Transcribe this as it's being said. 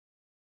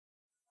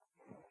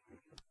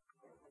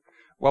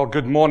Well,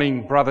 good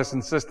morning, brothers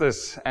and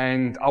sisters,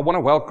 and I want to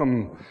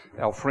welcome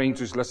our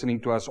friends who's listening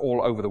to us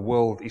all over the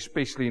world,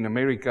 especially in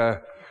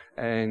America,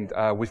 and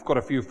we've got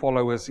a few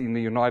followers in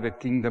the United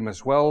Kingdom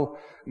as well.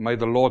 May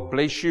the Lord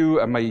bless you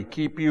and may He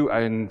keep you,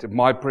 and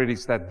my prayer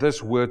is that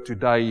this word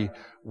today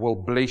will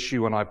bless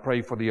you, and I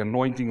pray for the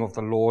anointing of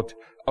the Lord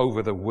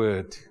over the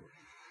word.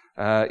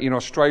 In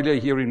Australia,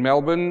 here in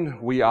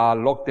Melbourne, we are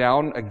locked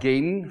down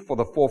again for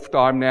the fourth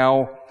time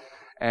now.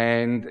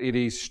 And it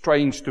is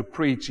strange to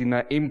preach in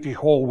an empty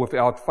hall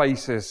without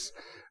faces,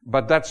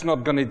 but that's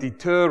not going to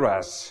deter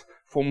us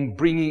from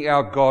bringing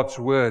out God's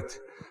word.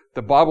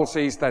 The Bible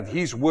says that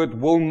His word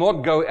will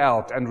not go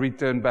out and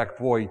return back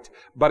void,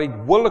 but it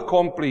will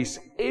accomplish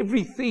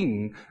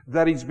everything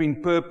that it's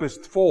been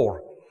purposed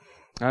for.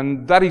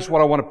 And that is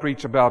what I want to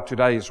preach about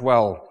today as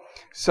well.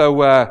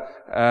 So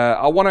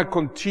I want to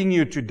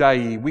continue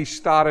today. We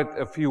started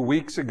a few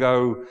weeks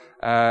ago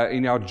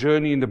in our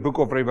journey in the book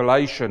of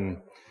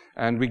Revelation.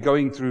 And we're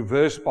going through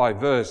verse by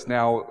verse.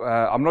 Now,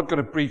 I'm not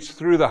going to preach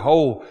through the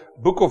whole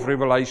book of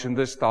Revelation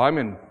this time,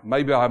 and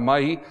maybe I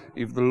may,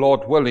 if the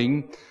Lord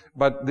willing.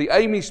 But the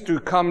aim is to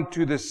come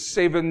to the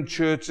 7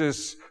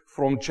 churches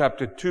from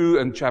chapter 2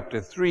 and chapter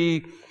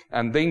 3,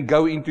 and then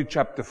go into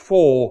chapter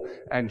 4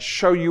 and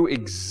show you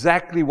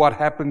exactly what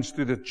happens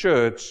to the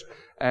church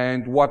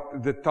and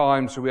what the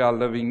times we are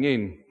living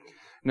in.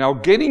 Now,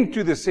 getting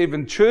to the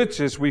 7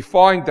 churches, we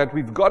find that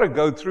we've got to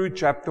go through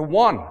chapter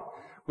 1.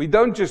 We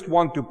don't just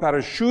want to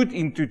parachute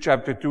into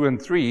chapter 2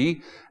 and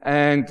 3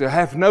 and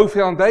have no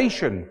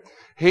foundation.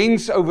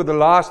 Hence, over the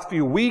last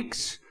few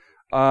weeks,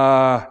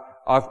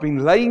 I've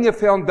been laying a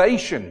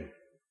foundation.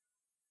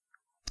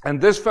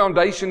 And this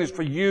foundation is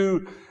for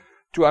you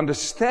to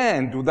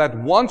understand that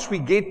once we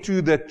get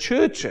to the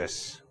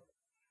churches,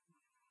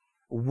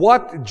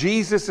 what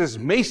Jesus'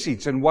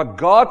 message and what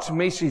God's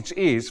message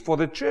is for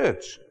the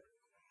church.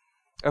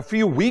 A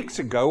few weeks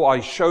ago, I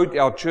showed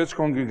our church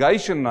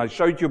congregation, and I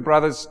showed you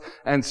brothers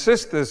and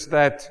sisters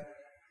that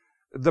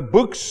the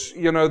books,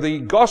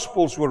 the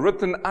Gospels were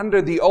written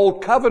under the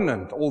Old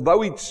Covenant,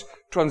 although it's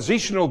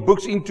transitional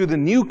books into the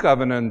New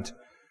Covenant.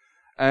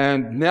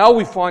 And now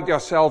we find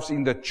ourselves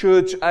in the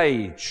church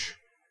age.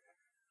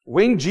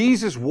 When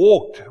Jesus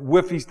walked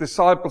with His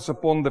disciples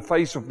upon the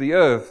face of the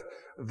earth,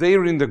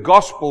 there in the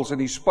Gospels,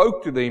 and He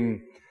spoke to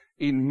them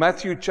in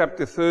Matthew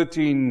chapter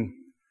 13,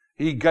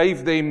 He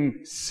gave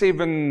them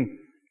 7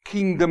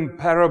 kingdom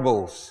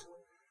parables.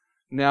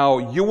 Now,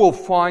 you will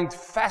find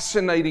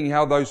fascinating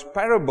how those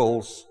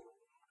parables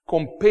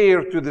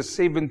compare to the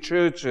 7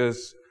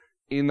 churches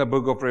in the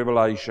book of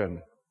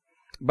Revelation.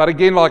 But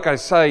again, like I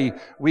say,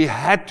 we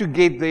had to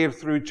get there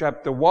through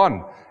chapter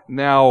 1.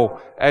 Now,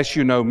 as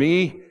you know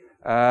me,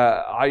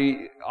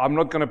 I'm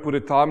not going to put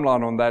a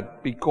timeline on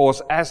that,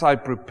 because as I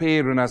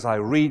prepare and as I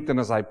read and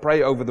as I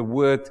pray over the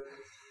word,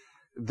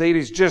 there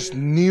is just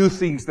new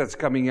things that's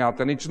coming out,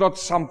 and it's not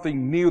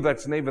something new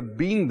that's never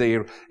been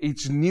there.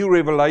 It's new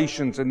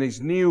revelations, and there's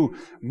new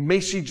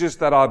messages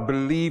that I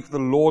believe the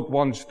Lord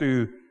wants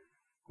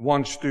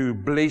to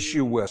bless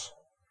you with.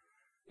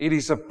 It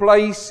is a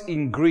place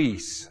in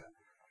Greece.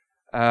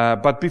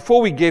 But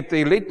before we get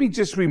there, let me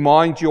just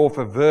remind you of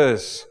a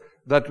verse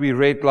that we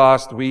read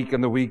last week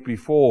and the week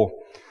before.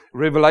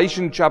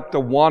 Revelation chapter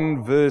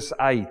 1 verse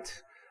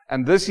 8.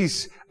 And this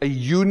is a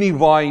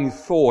unifying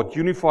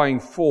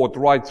thought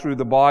right through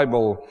the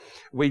Bible,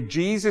 where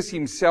Jesus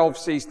Himself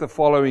says the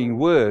following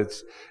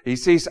words. He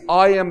says,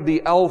 I am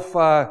the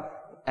Alpha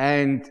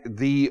and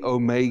the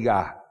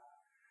Omega.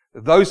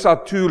 Those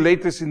are 2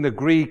 letters in the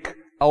Greek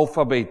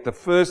alphabet. The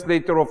first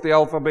letter of the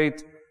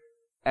alphabet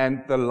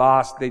and the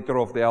last letter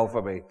of the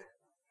alphabet.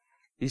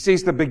 He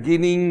says the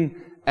beginning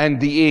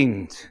and the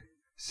end,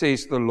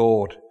 says the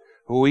Lord,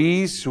 who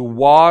is, who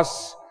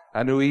was,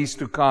 and who is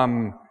to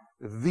come,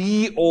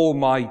 the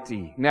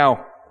Almighty.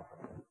 Now,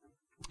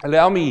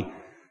 allow me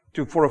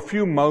to, for a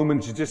few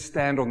moments, just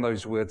stand on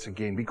those words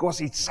again,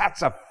 because it's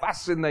such a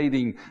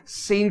fascinating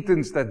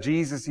sentence that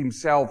Jesus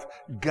Himself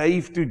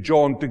gave to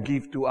John to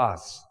give to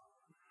us.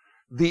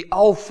 The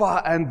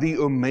Alpha and the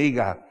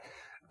Omega.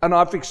 And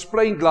I've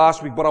explained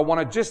last week, but I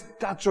want to just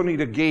touch on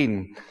it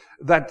again,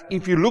 that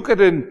if you look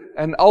at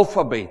an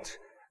alphabet,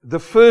 the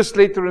first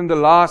letter and the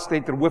last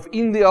letter,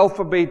 within the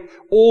alphabet,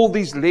 all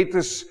these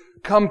letters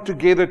come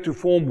together to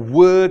form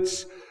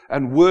words,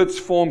 and words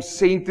form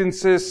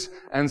sentences,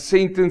 and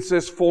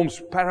sentences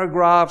forms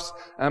paragraphs,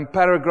 and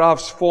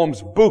paragraphs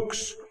forms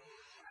books.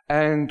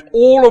 And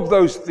all of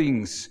those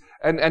things,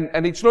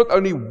 and it's not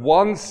only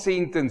one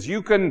sentence,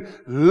 you can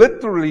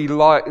literally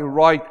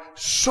write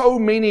so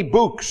many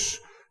books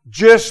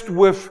just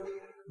with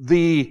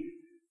the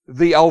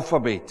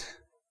alphabet.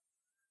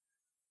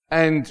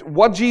 And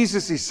what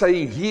Jesus is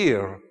saying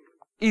here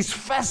is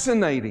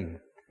fascinating,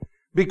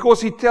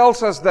 because He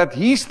tells us that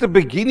He's the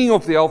beginning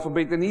of the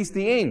alphabet and He's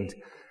the end.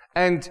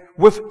 And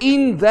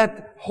within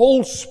that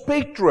whole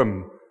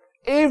spectrum,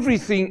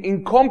 everything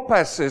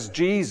encompasses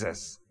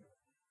Jesus.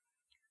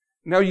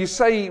 Now you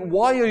say,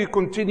 why are you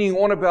continuing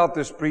on about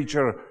this,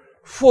 preacher?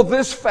 For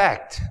this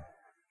fact,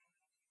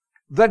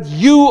 that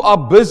you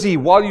are busy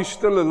while you're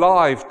still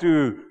alive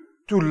to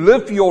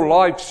live your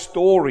life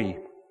story.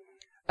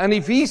 And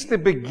if He's the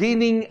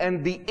beginning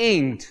and the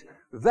end,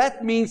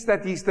 that means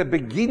that He's the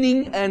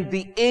beginning and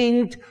the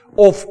end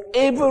of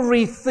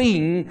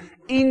everything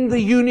in the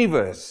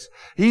universe.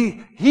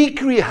 He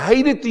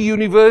created the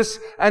universe,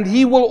 and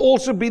He will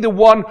also be the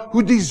one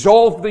who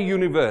dissolved the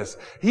universe.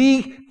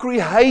 He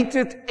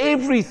created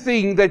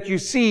everything that you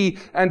see,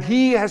 and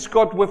He has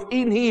got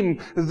within Him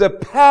the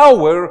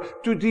power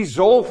to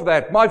dissolve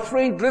that. My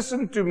friend,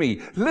 listen to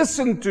me.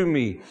 Listen to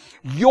me.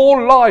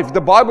 Your life,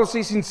 the Bible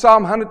says in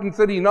Psalm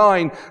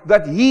 139,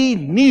 that He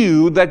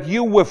knew that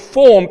you were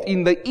formed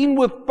in the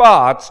inward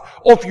parts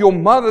of your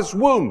mother's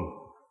womb.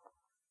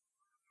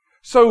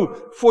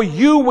 So, for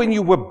you, when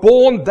you were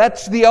born,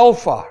 that's the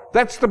Alpha.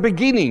 That's the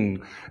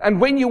beginning. And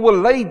when you will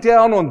lay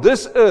down on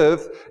this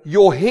earth,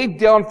 your head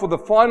down for the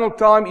final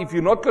time, if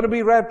you're not going to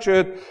be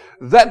raptured,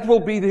 that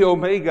will be the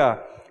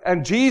Omega.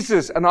 And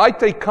Jesus, and I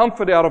take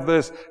comfort out of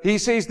this, He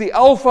says the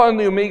Alpha and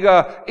the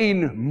Omega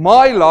in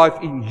my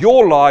life, in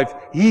your life,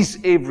 He's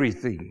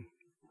everything.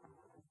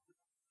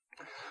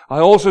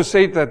 I also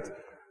said that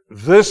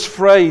this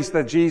phrase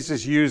that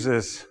Jesus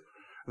uses,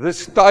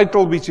 this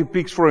title which He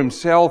picks for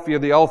Himself here,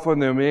 the Alpha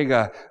and the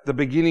Omega, the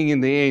beginning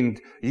and the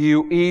end, He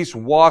who is,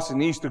 was,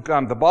 and is to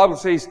come. The Bible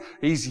says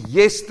He's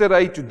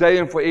yesterday, today,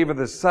 and forever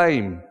the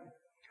same.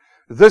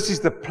 This is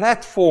the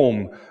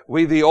platform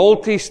where the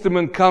Old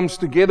Testament comes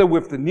together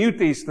with the New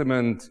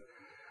Testament,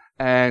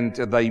 and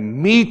they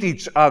meet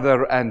each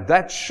other, and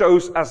that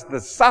shows us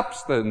the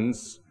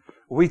substance,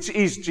 which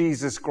is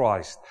Jesus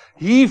Christ.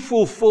 He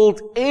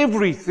fulfilled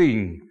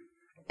everything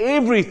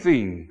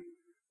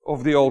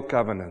of the Old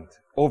Covenant,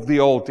 of the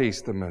Old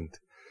Testament.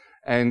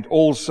 And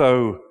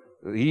also,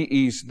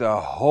 He is the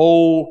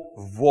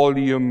whole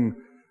volume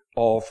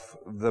of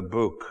the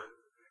book.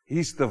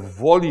 He's the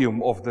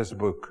volume of this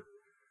book.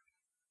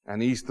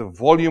 And He's the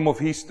volume of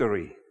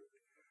history.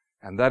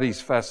 And that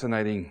is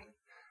fascinating.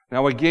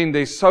 Now again,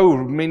 there's so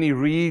many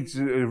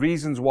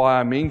reasons why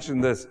I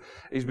mention this,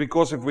 is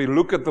because if we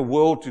look at the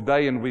world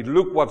today and we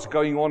look what's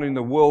going on in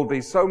the world,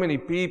 there's so many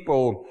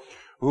people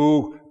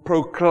who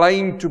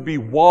proclaim to be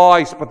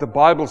wise, but the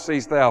Bible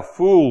says they are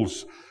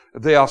fools.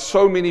 There are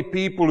so many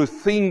people who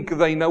think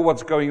they know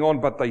what's going on,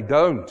 but they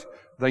don't.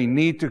 They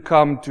need to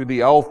come to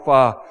the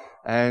Alpha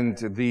and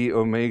the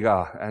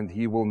Omega, and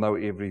He will know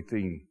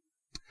everything.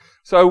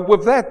 So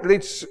with that,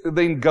 let's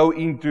then go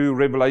into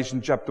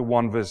Revelation chapter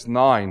 1 verse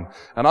 9.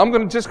 And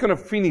I'm just going to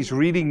finish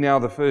reading now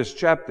the first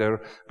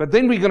chapter, but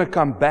then we're going to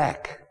come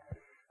back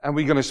and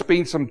we're going to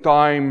spend some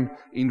time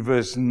in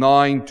verse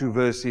 9 to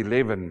verse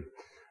 11.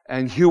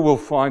 And you will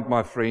find,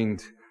 my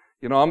friend,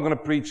 I'm going to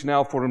preach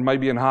now for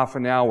maybe in half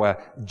an hour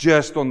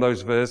just on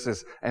those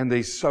verses, and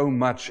there's so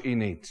much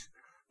in it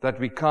that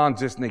we can't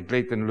just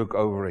neglect and look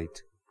over it.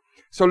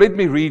 So let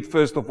me read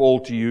first of all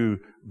to you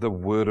the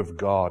Word of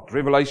God.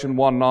 Revelation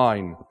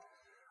 1:9.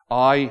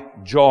 I,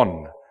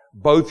 John,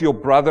 both your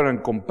brother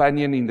and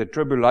companion in the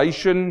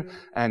tribulation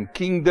and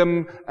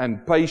kingdom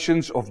and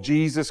patience of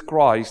Jesus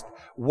Christ,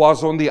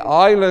 was on the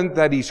island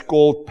that is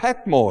called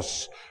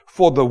Patmos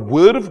for the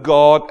Word of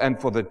God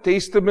and for the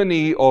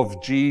testimony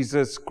of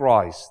Jesus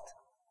Christ.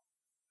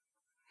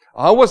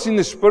 I was in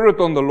the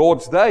Spirit on the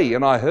Lord's day,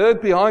 and I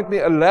heard behind me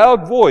a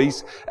loud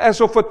voice as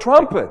of a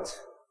trumpet,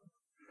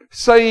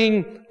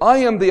 saying, I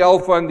am the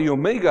Alpha and the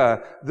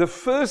Omega, the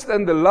first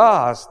and the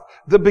last,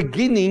 the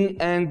beginning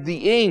and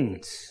the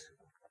end.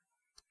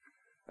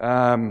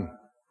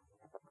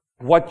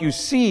 What you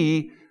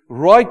see,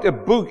 write a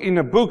book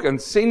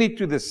and send it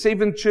to the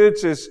 7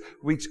 churches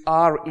which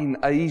are in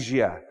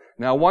Asia.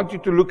 Now I want you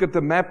to look at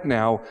the map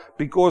now,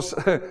 because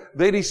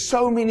there is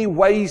so many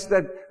ways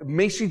that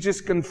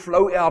messages can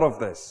flow out of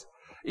this.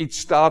 It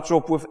starts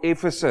off with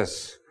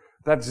Ephesus.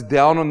 That's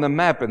down on the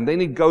map, and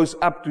then it goes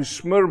up to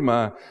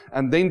Smyrna,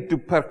 and then to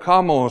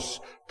Pergamos,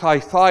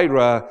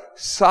 Thyatira,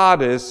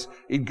 Sardis.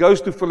 It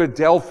goes to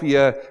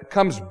Philadelphia,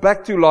 comes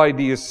back to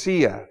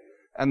Laodicea,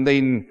 and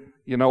then,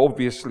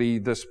 obviously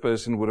this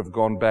person would have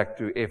gone back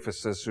to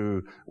Ephesus,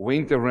 who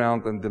went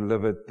around and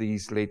delivered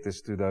these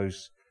letters to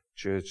those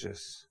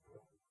churches.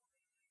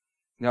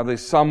 Now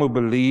there's some who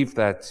believe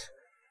that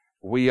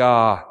we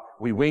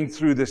went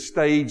through the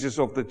stages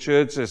of the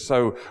churches.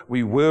 So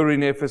we were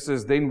in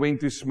Ephesus, then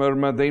went to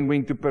Smyrna, then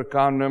went to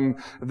Pergamum,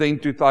 then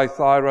to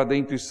Thyatira,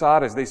 then to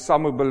Sardis. There's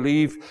some who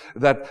believe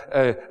that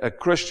a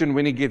Christian,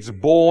 when he gets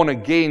born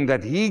again,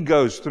 that he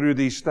goes through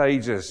these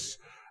stages.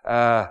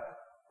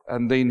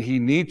 And then he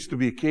needs to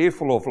be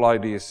careful of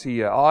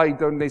Laodicea. I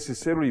don't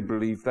necessarily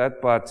believe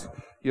that, but,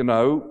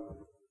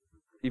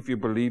 if you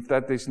believe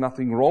that, there's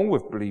nothing wrong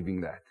with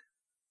believing that.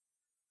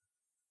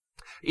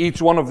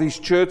 Each one of these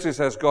churches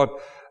has got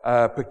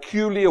a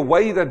peculiar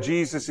way that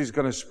Jesus is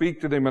going to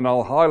speak to them, and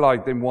I'll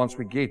highlight them once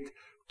we get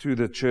to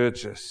the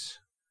churches.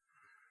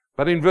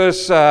 But in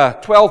verse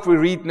 12 we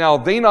read now,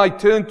 Then I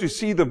turned to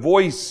see the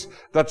voice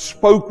that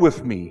spoke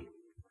with me.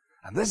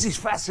 And this is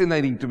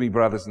fascinating to me,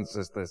 brothers and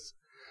sisters.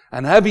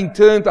 And having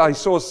turned, I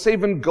saw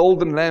 7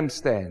 golden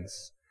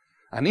lampstands.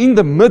 And in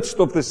the midst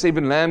of the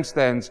 7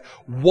 lampstands,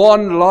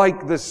 one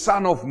like the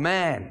Son of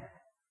Man.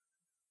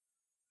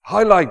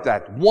 Highlight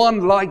that.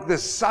 One like the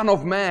Son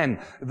of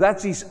Man.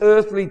 That's his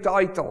earthly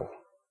title.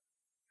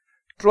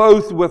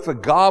 Clothed with a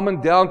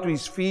garment down to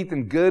his feet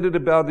and girded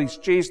about his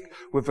chest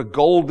with a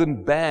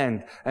golden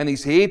band. And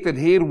his head and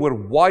hair were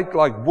white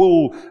like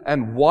wool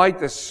and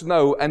white as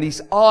snow. And his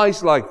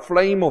eyes like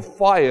flame of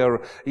fire.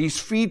 His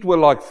feet were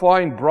like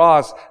fine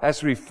brass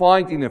as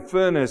refined in a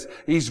furnace.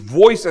 His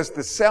voice as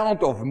the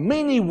sound of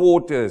many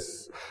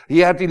waters. He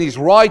had in his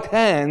right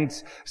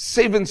hand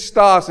 7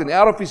 stars, and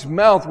out of his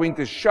mouth went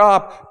a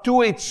sharp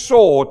two-edged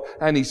sword,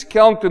 and his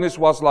countenance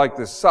was like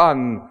the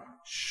sun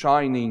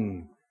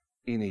shining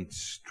in its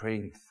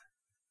strength.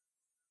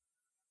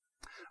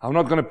 I'm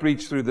not going to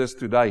preach through this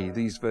today,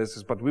 these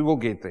verses, but we will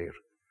get there.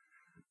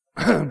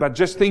 But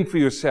just think for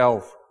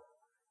yourself,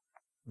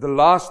 the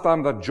last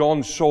time that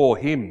John saw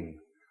him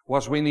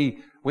was when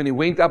he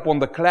went up on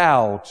the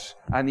clouds,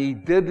 and he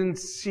didn't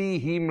see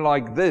him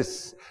like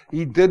this.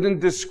 He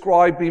didn't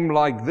describe him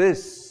like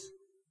this.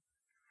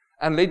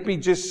 And let me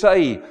just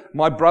say,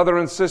 my brother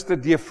and sister,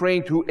 dear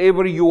friend,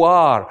 whoever you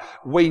are,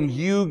 when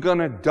you're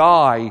gonna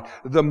die,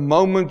 the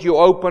moment you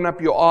open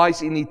up your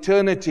eyes in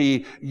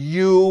eternity,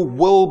 you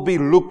will be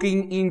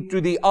looking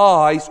into the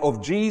eyes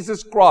of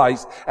Jesus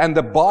Christ. And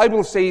the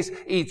Bible says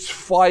it's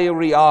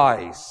fiery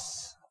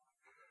eyes.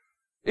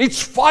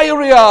 It's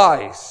fiery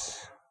eyes.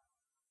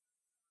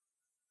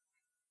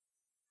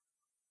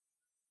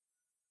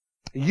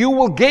 You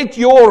will get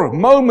your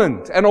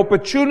moment and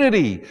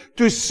opportunity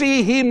to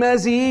see Him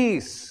as He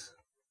is.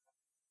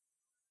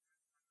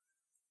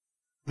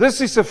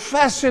 This is a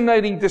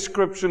fascinating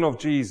description of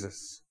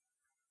Jesus.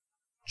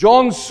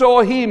 John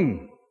saw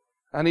Him,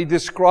 and he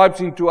describes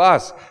Him to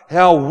us,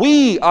 how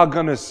we are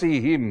going to see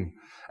Him.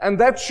 And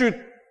that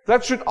should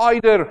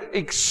either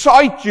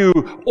excite you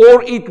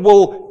or it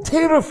will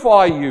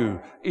terrify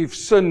you if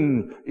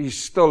sin is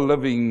still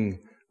living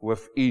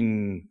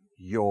within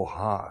your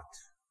heart.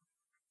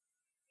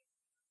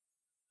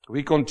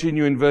 We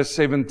continue in verse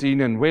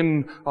 17, and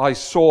when I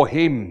saw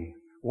Him,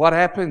 what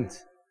happened?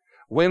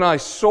 When I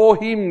saw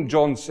Him,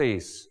 John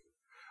says,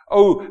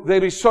 oh,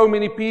 there is so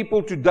many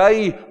people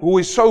today who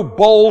is so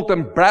bold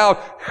and proud,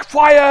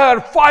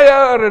 fire,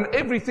 fire, and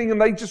everything, and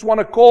they just want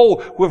to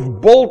call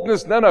with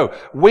boldness. No.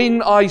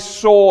 When I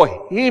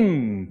saw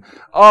Him,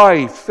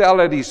 I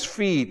fell at His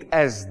feet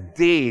as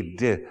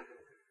dead.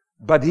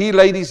 But He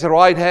laid His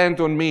right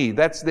hand on me.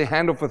 That's the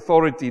hand of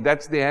authority.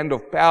 That's the hand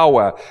of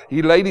power.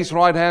 He laid His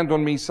right hand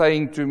on me,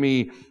 saying to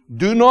me,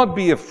 do not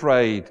be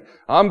afraid.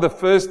 I'm the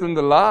first and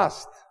the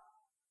last.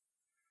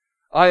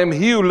 I am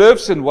He who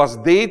lives and was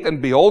dead,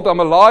 and behold, I'm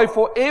alive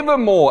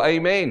forevermore.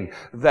 Amen.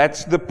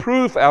 That's the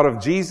proof out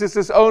of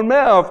Jesus' own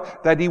mouth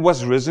that He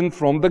was risen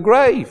from the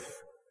grave.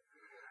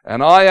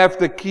 And I have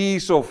the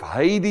keys of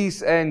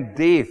Hades and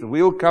death.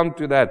 We'll come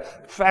to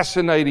that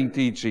fascinating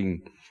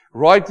teaching.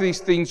 Write these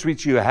things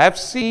which you have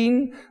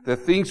seen, the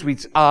things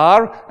which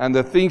are, and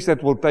the things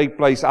that will take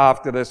place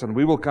after this. And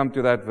we will come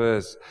to that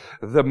verse.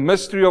 The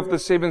mystery of the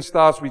 7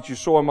 stars which you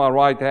saw in my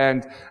right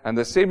hand, and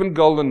the 7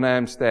 golden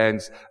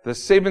lampstands. The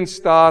 7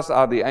 stars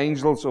are the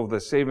angels of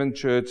the 7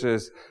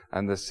 churches,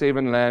 and the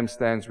 7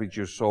 lampstands which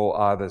you saw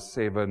are the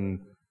 7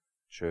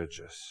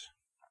 churches.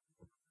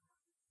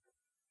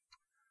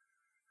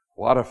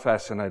 What a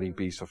fascinating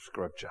piece of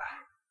scripture.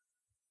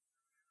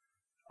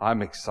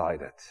 I'm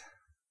excited.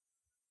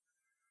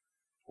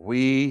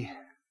 We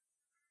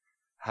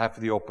have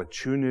the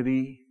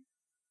opportunity,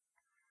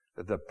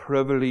 the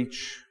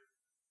privilege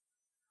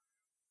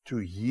to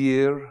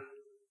hear,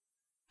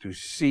 to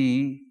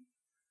see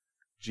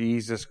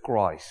Jesus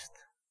Christ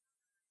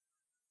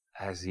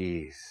as He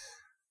is.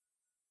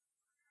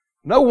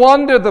 No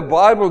wonder the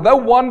Bible, no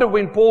wonder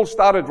when Paul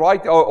started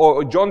writing,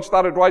 or John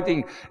started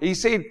writing, he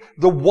said,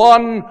 the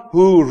one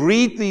who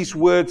read these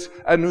words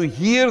and who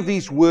hear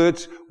these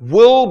words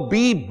will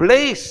be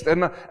blessed.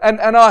 And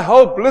I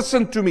hope,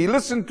 listen to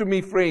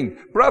me, friend,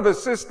 brother,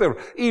 sister,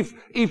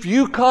 if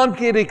you can't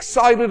get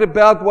excited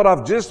about what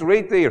I've just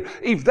read there,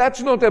 if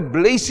that's not a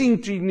blessing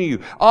to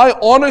you, I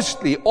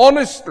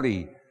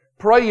honestly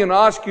pray and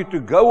ask you to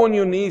go on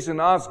your knees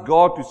and ask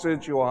God to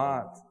search your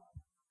heart.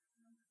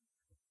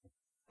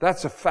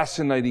 That's a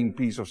fascinating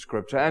piece of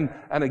scripture. And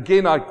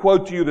again, I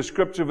quote to you the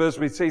scripture verse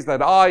which says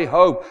that I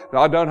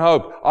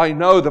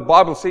know the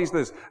Bible says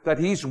this, that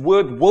His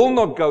word will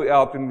not go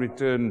out and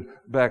return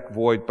back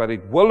void, but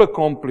it will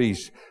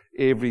accomplish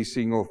every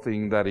single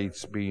thing that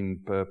it's been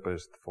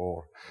purposed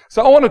for.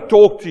 So I want to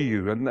talk to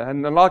you,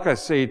 and like I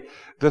said,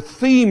 the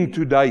theme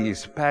today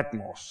is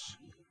Patmos.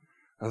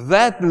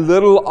 That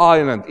little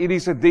island, it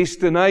is a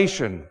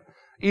destination.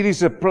 It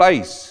is a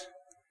place.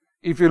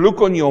 If you look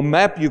on your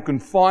map, you can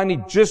find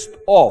it just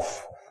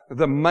off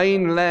the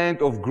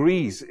mainland of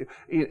Greece.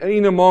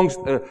 In amongst,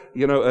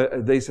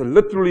 there's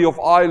literally of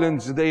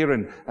islands there,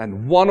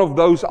 and one of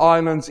those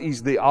islands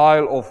is the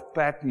Isle of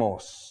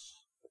Patmos.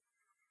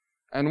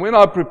 And when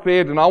I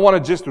prepared, and I want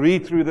to just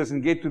read through this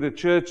and get to the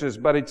churches,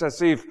 but it's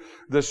as if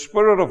the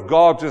Spirit of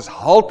God just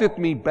halted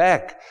me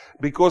back,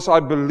 because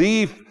I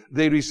believe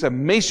there is a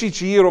message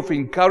here of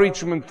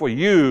encouragement for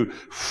you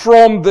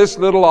from this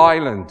little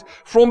island,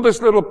 from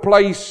this little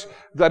place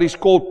that is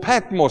called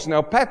Patmos.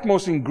 Now,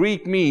 Patmos in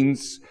Greek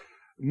means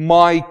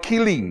my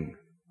killing.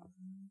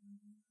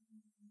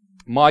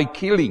 My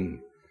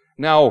killing.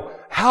 Now,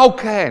 how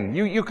can,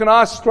 you can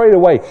ask straight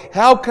away,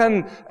 how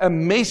can a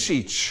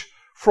message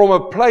from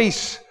a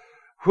place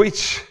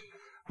which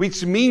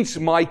means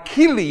my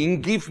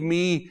killing give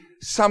me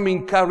some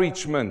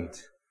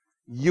encouragement?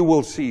 You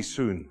will see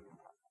soon.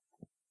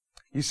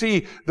 You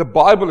see, the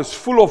Bible is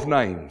full of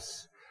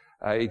names.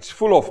 It's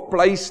full of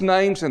place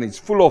names, and it's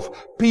full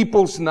of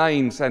people's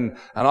names. And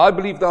I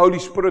believe the Holy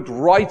Spirit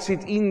writes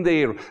it in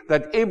there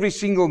that every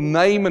single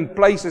name and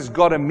place has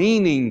got a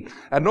meaning.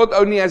 And not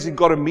only has it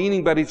got a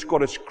meaning, but it's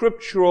got a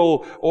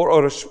scriptural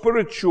or a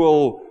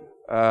spiritual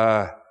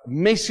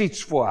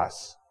message for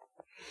us.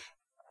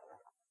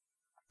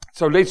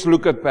 So let's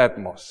look at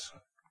Patmos.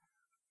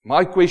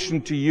 My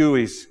question to you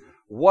is,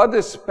 what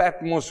does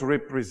Patmos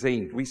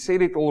represent? We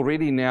said it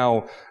already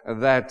now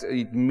that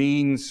it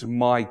means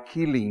my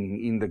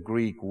killing in the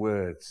Greek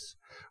words.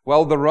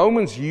 Well, the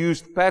Romans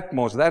used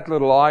Patmos, that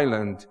little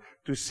island,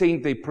 to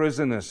send their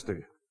prisoners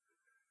to.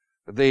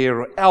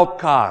 Their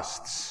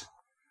outcasts.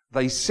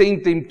 They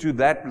sent them to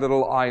that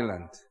little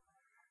island.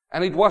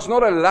 And it was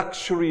not a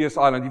luxurious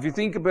island. If you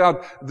think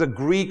about the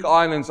Greek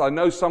islands, I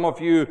know some of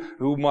you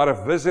who might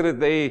have visited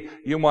there,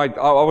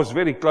 I was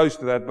very close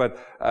to that, but,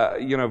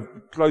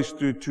 close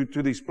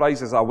to these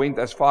places. I went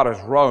as far as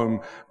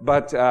Rome.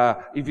 But,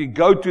 if you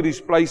go to these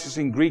places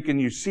in Greek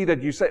and you see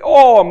that, you say,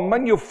 oh,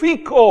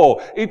 magnifico!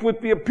 It would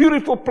be a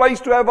beautiful place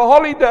to have a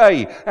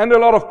holiday. And a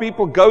lot of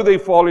people go there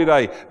for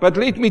holiday. But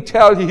let me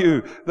tell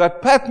you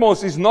that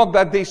Patmos is not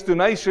that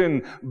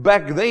destination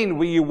back then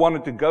where you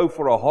wanted to go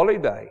for a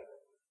holiday.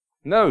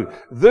 No,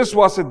 this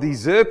was a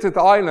deserted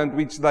island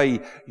which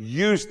they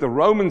used. The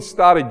Romans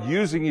started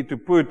using it to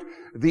put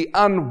the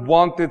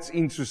unwanted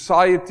in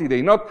society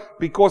there. Not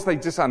because they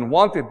just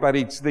unwanted, but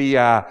it's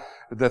the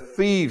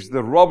thieves,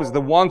 the robbers, the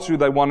ones who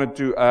they wanted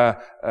to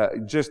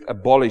just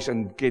abolish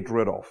and get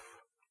rid of.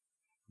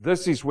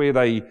 This is where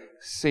they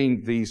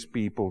sent these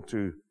people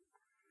to.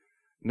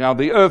 Now,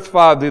 the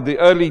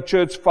early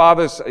church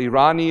fathers,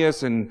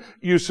 Irenaeus and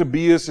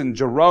Eusebius and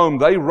Jerome,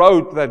 they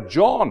wrote that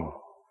John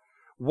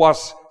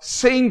was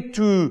sent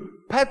to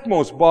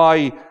Patmos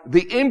by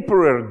the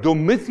emperor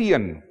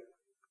Domitian.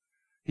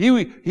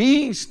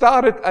 He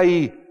started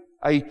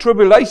a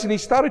tribulation. He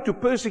started to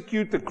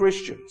persecute the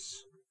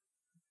Christians.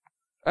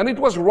 And it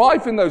was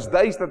rife in those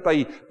days that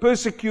they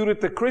persecuted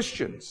the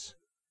Christians.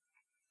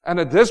 And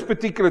at this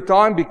particular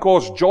time,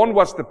 because John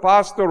was the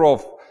pastor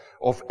of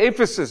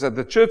Ephesus, at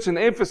the church in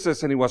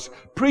Ephesus, and he was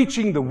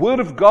preaching the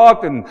Word of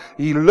God, and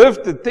he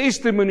lived the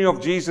testimony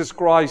of Jesus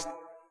Christ,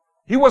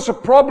 he was a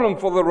problem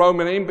for the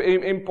Roman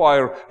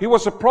Empire. He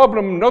was a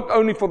problem not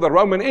only for the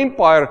Roman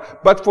Empire,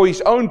 but for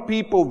his own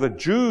people, the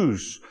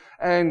Jews.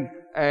 And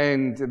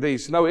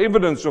there's no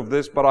evidence of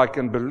this, but I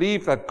can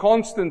believe that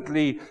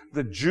constantly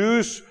the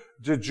Jews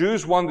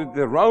wanted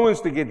the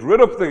Romans to get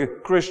rid of the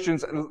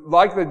Christians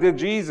like they did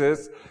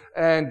Jesus.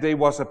 And there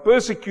was a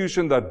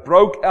persecution that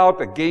broke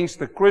out against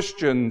the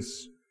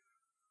Christians,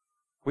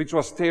 which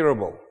was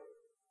terrible.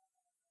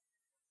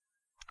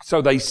 So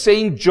they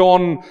sent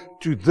John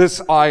to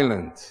this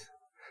island.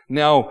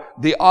 Now,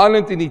 the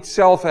island in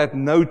itself had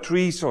no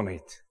trees on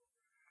it.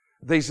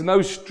 There's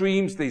no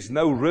streams, there's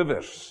no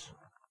rivers.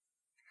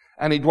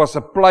 And it was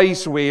a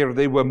place where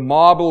there were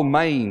marble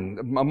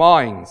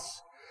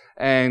mines.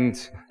 And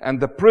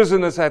the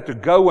prisoners had to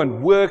go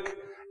and work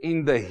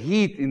in the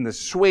heat, in the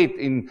sweat,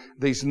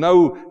 there's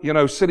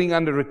no, sitting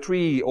under a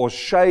tree or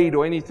shade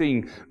or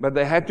anything, but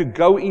they had to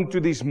go into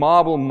these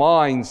marble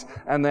mines,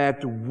 and they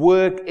had to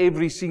work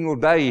every single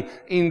day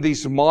in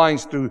these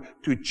mines to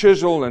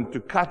chisel and to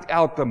cut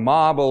out the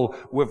marble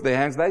with their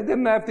hands. They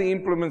didn't have the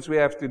implements we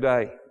have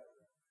today.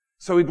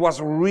 So it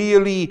was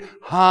really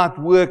hard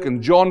work,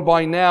 and John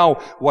by now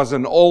was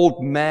an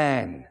old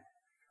man,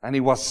 and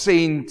he was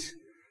sent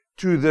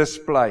to this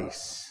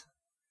place.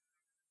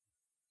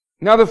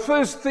 Now, the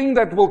first thing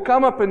that will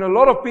come up in a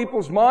lot of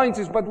people's minds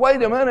is, but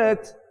wait a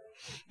minute,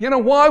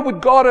 why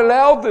would God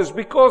allow this?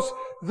 Because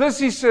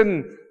this is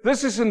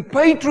an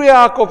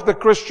patriarch of the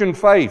Christian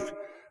faith.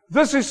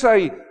 This is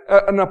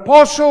an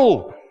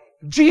apostle.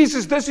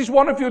 Jesus, this is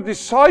one of your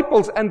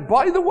disciples. And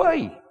by the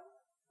way,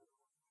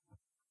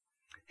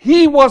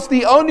 he was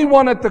the only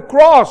one at the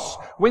cross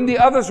when the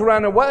others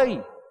ran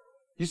away.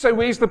 You say,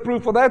 where's the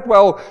proof of that?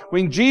 Well,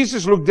 when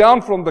Jesus looked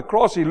down from the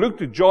cross, he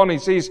looked at John, he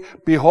says,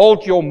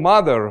 behold your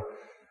mother.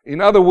 In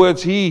other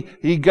words, he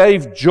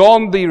gave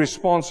John the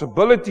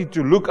responsibility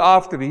to look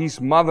after his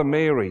mother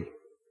Mary.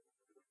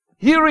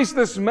 Here is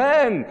this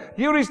man,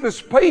 here is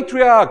this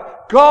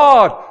patriarch.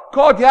 God,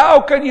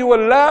 how can you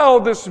allow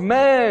this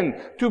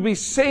man to be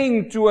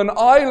sent to an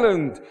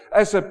island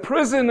as a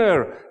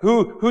prisoner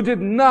who did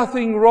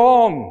nothing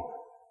wrong?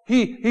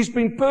 He's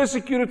been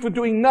persecuted for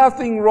doing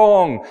nothing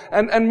wrong.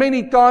 And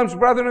many times,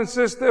 brother and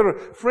sister,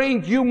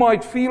 friend, you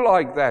might feel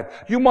like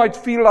that. You might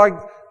feel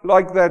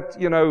like that,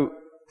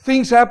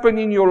 things happen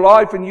in your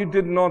life and you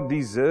did not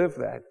deserve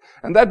that.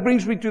 And that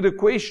brings me to the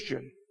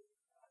question,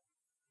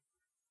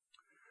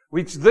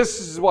 which this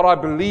is what I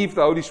believe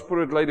the Holy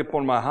Spirit laid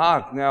upon my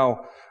heart.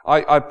 Now,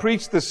 I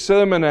preached this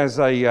sermon as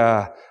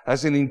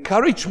an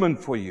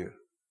encouragement for you.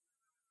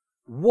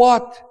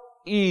 What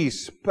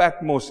is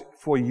Patmos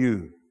for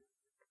you?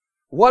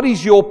 What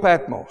is your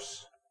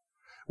Patmos?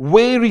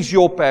 Where is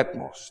your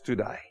Patmos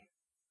today?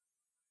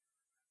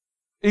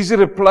 Is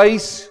it a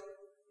place?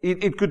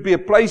 It could be a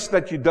place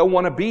that you don't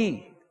want to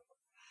be.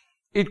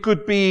 It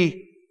could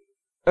be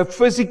a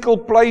physical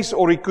place,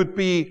 or it could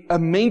be a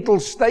mental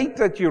state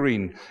that you're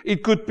in.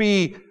 It could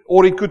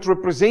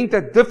represent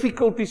that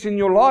difficulties in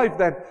your life,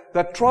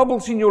 that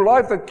troubles in your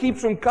life that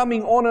keeps on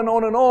coming on and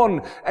on and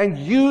on. And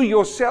you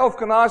yourself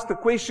can ask the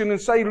question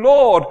and say,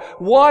 Lord,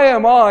 why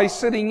am I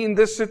sitting in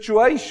this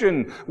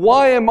situation?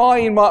 Why am I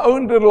in my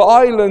own little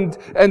island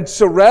and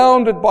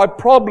surrounded by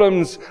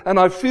problems, and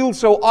I feel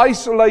so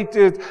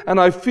isolated and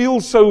I feel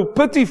so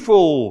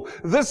pitiful?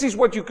 This is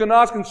what you can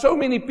ask, and so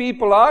many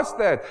people ask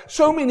that.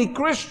 So many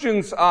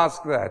Christians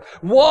ask that.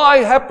 Why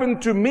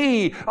happened to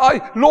me?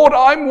 Lord,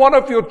 I'm one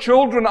of your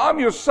children. I'm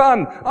your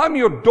son. I'm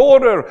your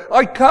daughter.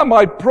 I come,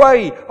 I pray.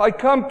 I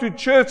come to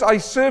church. I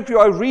serve you.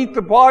 I read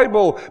the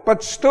Bible.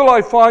 But still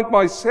I find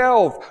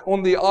myself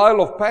on the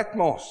Isle of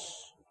Patmos.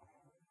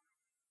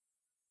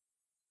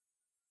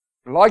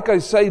 Like I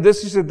say,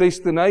 this is a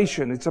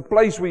destination. It's a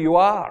place where you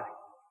are.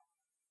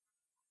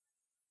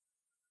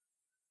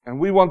 And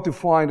we want to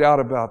find out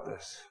about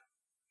this.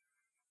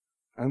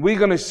 And we're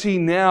going to see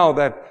now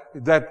that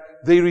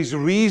there is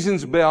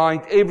reasons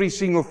behind every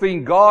single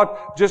thing. God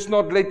just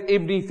not let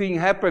everything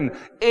happen.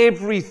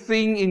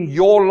 Everything in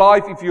your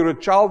life, if you're a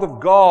child of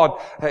God,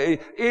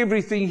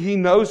 everything He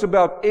knows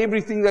about,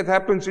 everything that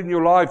happens in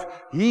your life,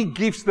 He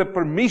gives the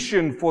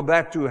permission for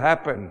that to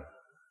happen.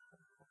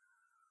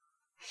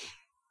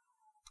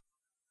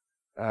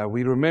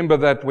 We remember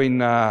that when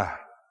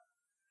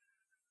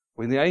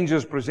the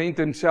angels present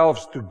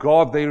themselves to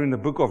God there in the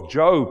book of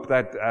Job,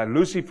 that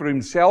Lucifer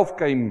himself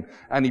came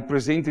and he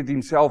presented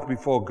himself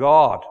before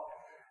God.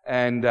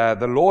 And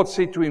the Lord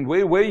said to him,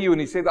 where were you? And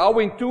he said, I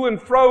went to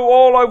and fro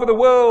all over the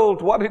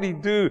world. What did he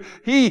do?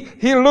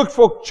 He looked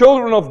for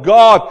children of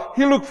God.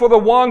 He looked for the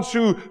ones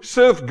who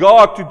serve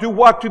God. To do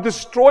what? To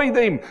destroy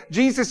them.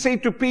 Jesus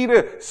said to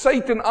Peter,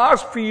 Satan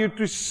asked for you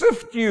to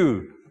sift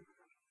you.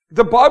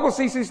 The Bible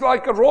says he's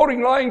like a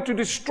roaring lion to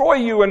destroy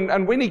you.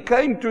 And when he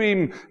came to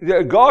him,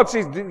 God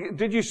says,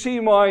 did you see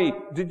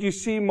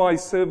my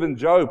servant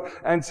Job?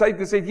 And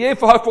Satan said,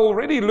 yes, I've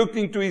already looked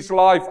into his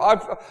life,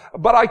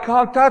 but I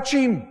can't touch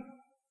him.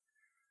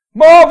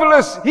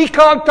 Marvelous! He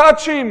can't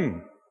touch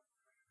him.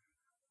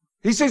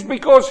 He says,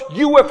 because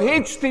you have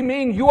hedged him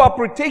in, you are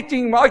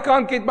protecting him, I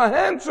can't get my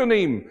hands on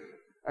him.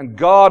 And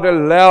God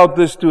allowed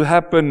this to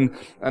happen,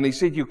 and He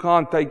said, you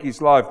can't take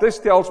his life. This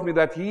tells me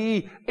that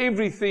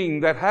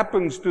everything that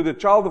happens to the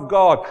child of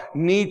God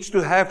needs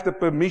to have the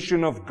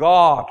permission of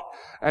God.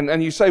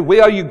 And you say,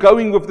 where are you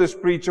going with this,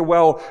 preacher?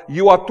 Well,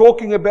 you are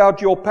talking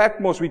about your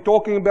Patmos. We're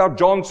talking about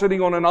John sitting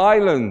on an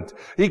island.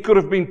 He could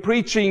have been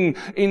preaching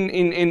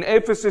in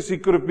Ephesus. He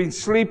could have been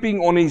sleeping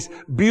on his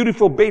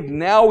beautiful bed.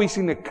 Now he's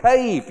in a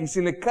cave. He's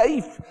in a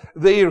cave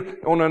there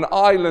on an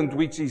island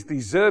which is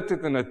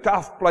deserted and a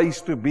tough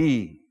place to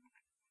be.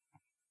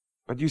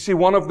 But you see,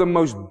 one of the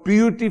most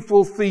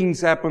beautiful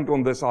things happened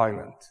on this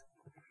island.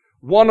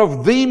 One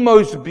of the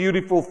most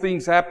beautiful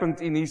things happened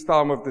in his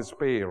time of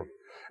despair.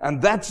 And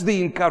that's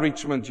the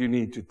encouragement you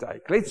need to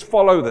take. Let's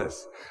follow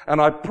this. And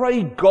I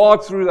pray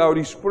God through the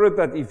Holy Spirit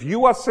that if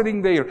you are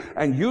sitting there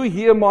and you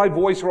hear my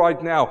voice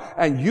right now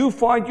and you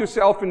find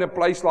yourself in a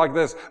place like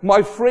this,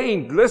 my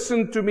friend,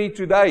 listen to me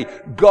today.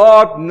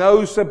 God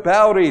knows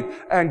about it,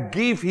 and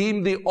give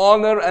Him the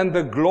honor and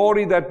the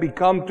glory that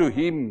become to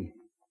Him.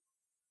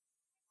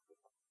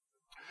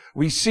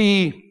 We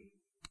see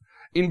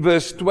in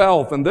verse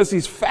 12, and this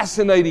is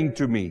fascinating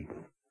to me.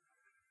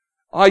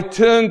 I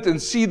turned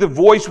and see the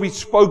voice which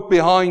spoke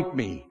behind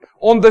me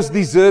on this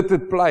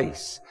deserted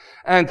place.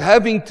 And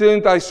having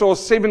turned, I saw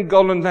 7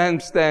 golden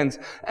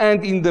lampstands,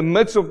 and in the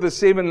midst of the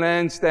 7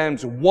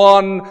 lampstands,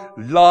 one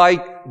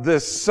like the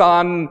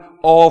Son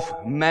of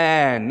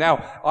Man.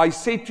 Now, I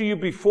said to you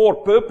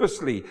before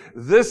purposely,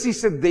 this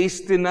is a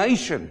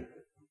destination.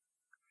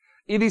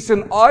 It is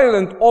an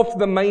island off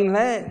the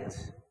mainland.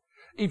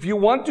 If you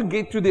want to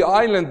get to the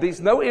island,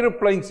 there's no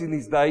airplanes in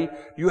this day.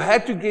 You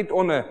had to get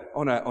on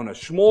a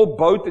small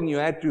boat, and you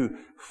had to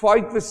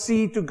fight the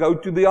sea to go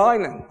to the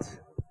island.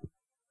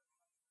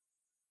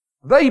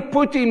 They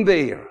put him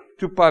there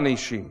to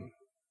punish him.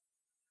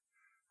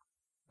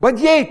 But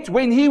yet,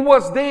 when he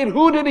was there,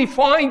 who did he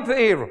find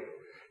there?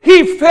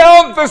 He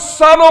found the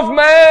Son of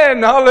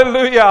Man.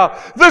 Hallelujah.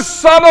 The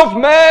Son of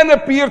Man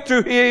appeared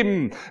to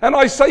him. And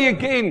I say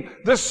again,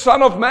 the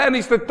Son of Man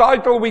is the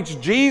title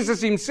which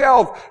Jesus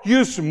himself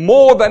used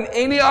more than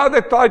any other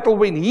title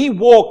when he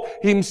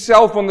walked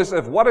himself on this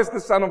earth. What does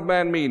the Son of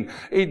Man mean?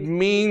 It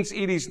means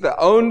it is the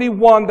only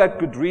one that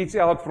could reach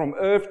out from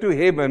earth to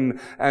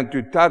heaven and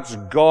to touch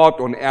God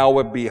on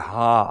our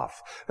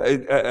behalf.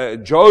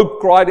 Job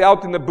cried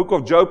out in the book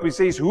of Job. He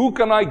says, who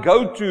can I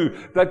go to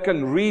that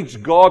can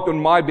reach God on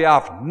my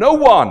behalf? No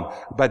one.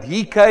 But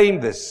he came,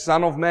 the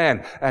Son of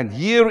Man. And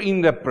here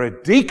in the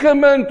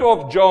predicament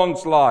of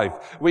John's life,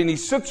 when he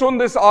sits on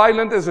this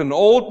island as an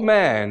old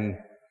man,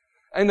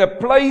 in a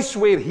place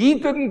where he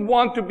didn't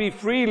want to be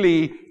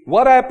freely,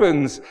 what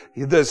happens?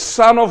 The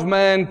Son of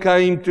Man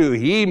came to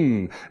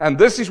him. And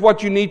this is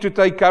what you need to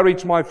take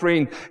courage, my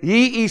friend.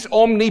 He is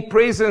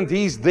omnipresent.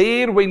 He's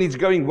there when it's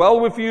going well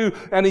with you,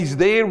 and He's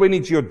there when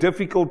it's your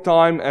difficult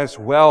time as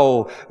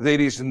well. There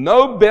is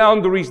no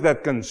boundaries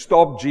that can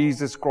stop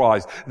Jesus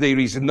Christ. There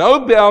is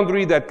no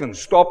boundary that can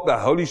stop the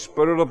Holy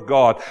Spirit of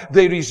God.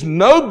 There is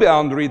no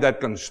boundary that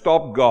can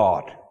stop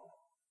God.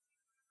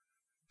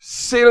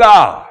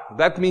 Selah.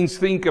 That means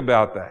think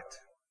about that.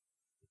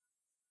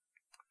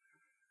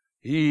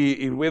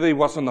 Whether he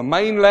was on the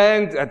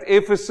mainland at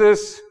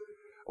Ephesus,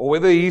 or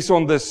whether he's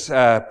on this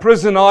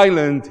prison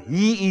island,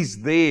 he is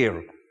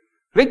there.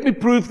 Let me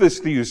prove this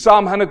to you.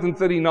 Psalm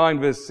 139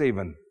 verse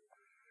 7.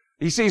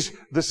 He says,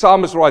 the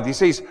psalmist right, he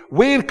says,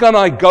 where can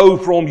I go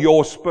from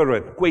your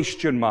spirit?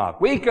 Question mark.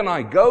 Where can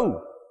I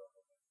go?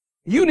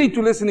 You need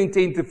to listen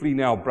attentively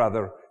now,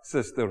 brother,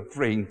 sister,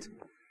 friend.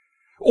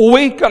 Or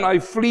where can I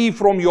flee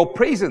from your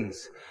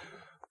presence?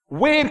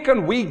 Where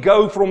can we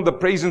go from the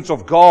presence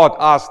of God?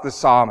 Asked the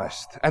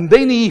psalmist. And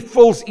then he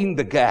fills in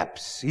the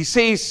gaps. He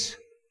says,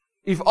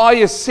 if I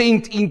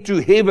ascend into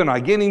heaven,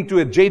 I get into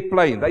a jet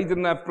plane. They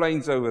didn't have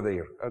planes over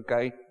there,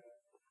 okay?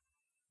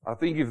 I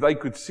think if they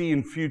could see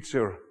in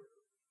future,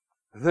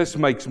 this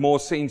makes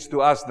more sense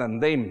to us than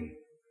them.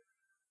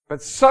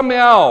 But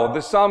somehow,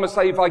 the psalmist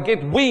says, if I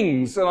get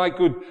wings and I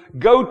could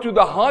go to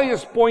the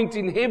highest point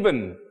in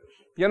heaven,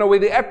 where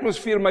the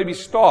atmosphere maybe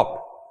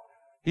stop.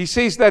 He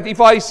says that if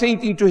I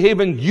ascend into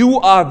heaven, you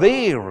are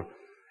there.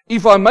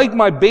 If I make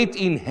my bed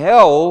in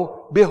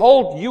hell,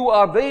 behold, you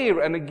are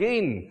there. And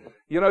again,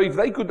 if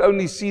they could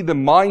only see the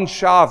mine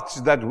shafts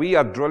that we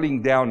are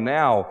drilling down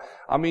now.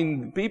 I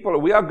mean,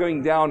 we are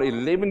going down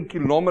 11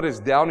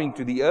 kilometers down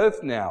into the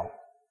earth now.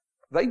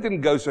 They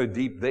didn't go so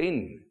deep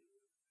then.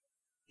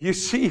 You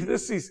see,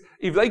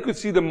 if they could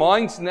see the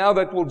mines now,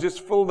 that will just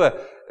fill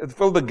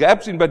the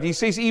gaps in. But he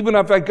says, even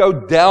if I go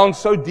down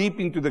so deep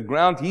into the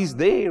ground, He's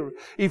there.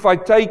 If I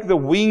take the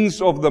wings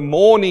of the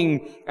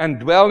morning and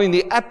dwell in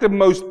the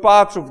uttermost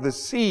parts of the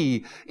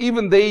sea,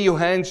 even there your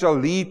hand shall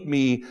lead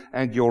me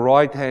and your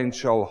right hand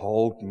shall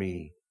hold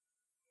me.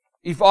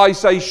 If I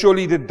say,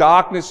 surely the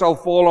darkness shall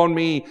fall on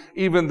me,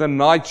 even the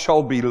night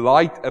shall be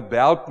light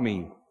about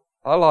me.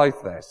 I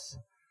like this.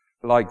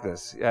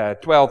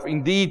 12.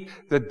 Indeed,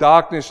 the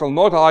darkness shall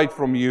not hide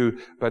from you,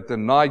 but the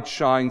night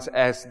shines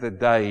as the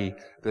day.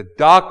 The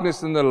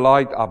darkness and the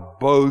light are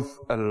both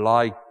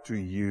alike to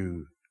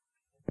you.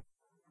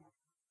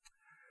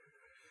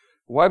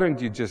 Why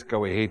don't you just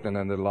go ahead and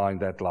underline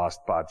that last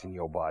part in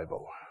your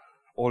Bible?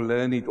 Or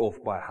learn it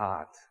off by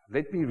heart.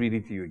 Let me read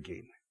it to you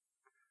again.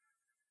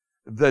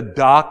 The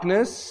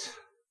darkness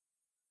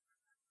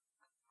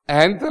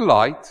and the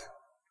light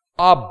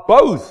are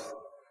both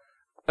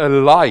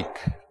alike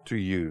to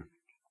you.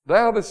 They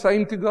are the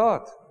same to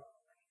God.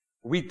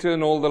 We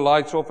turn all the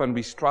lights off and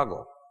we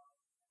struggle.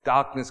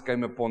 Darkness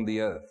came upon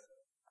the earth.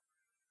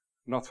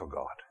 Not for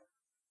God.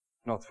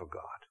 Not for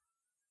God.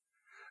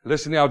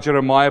 Listen how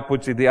Jeremiah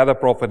puts it, the other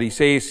prophet. He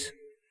says,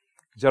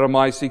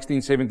 Jeremiah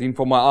 16:17,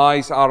 for my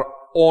eyes are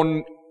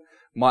on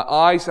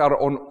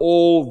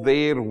all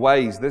their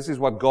ways. This is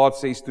what God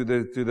says to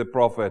the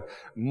prophet.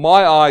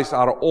 My eyes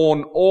are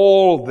on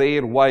all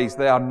their ways.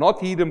 They are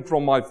not hidden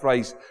from my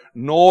face,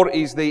 nor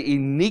is their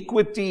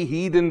iniquity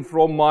hidden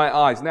from my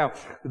eyes. Now,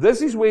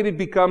 this is where it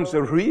becomes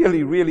a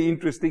really, really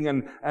interesting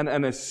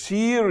and a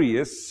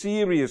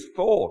serious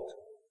thought.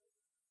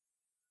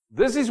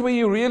 This is where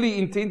you really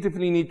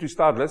intentively need to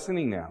start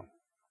listening now.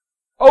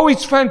 Oh,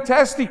 it's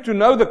fantastic to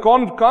know the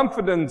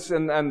confidence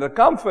and the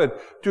comfort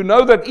to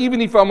know that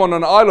even if I'm on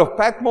an Isle of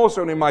Patmos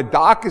or in my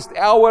darkest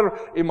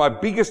hour, in my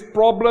biggest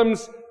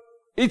problems,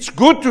 it's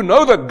good to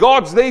know that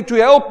God's there to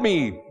help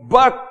me.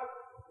 But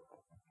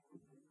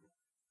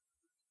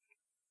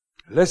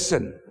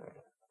listen.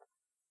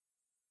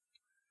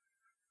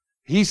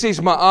 He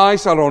says, my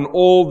eyes are on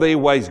all their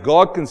ways.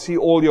 God can see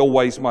all your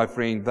ways, my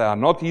friend. They are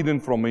not hidden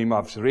from Him.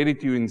 I've read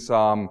it to you in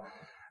Psalm.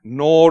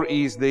 Nor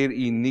is there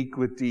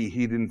iniquity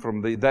hidden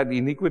from thee. That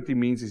iniquity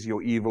means is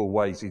your evil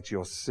ways, it's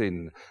your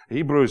sin.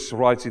 Hebrews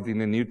writes it in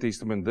the New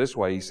Testament this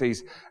way. He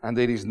says, and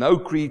there is no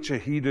creature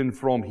hidden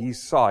from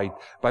His sight,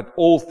 but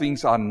all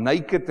things are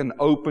naked and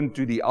open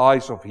to the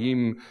eyes of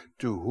Him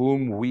to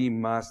whom we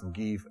must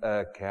give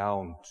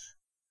account.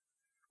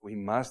 We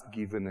must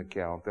give an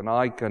account. And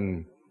I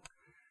can,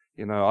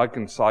 I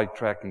can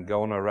sidetrack and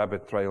go on a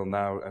rabbit trail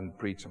now and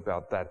preach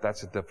about that.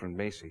 That's a different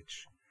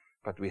message.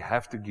 But we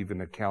have to give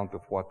an account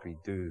of what we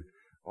do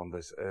on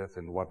this earth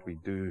and what we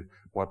do,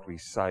 what we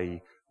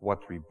say, what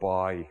we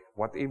buy,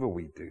 whatever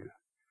we do.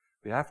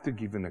 We have to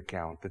give an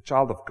account. The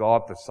child of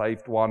God, the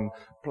saved one,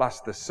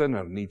 plus the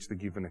sinner needs to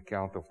give an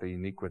account of the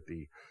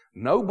iniquity.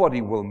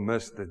 Nobody will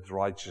miss the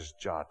righteous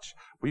judge.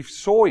 We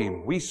saw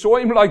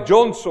him like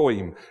John saw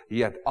him. He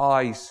had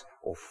eyes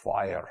of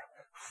fire.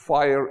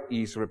 Fire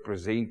is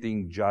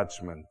representing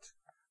judgment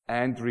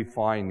and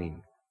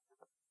refining.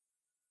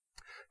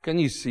 Can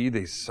you see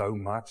there's so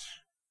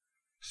much?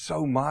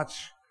 So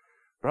much.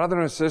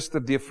 Brother and sister,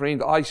 dear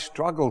friend, I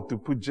struggle to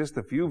put just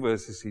a few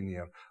verses in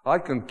here. I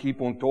can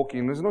keep on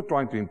talking. It's not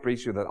trying to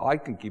impress you that I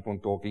can keep on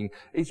talking.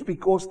 It's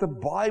because the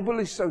Bible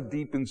is so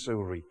deep and so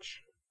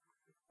rich.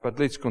 But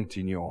let's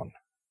continue on.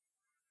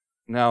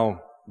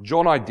 Now,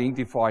 John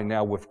identified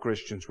now with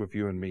Christians, with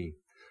you and me.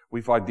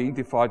 We've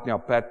identified now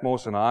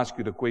Patmos, and I ask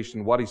you the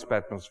question, what is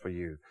Patmos for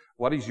you?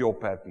 What is your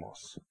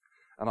Patmos?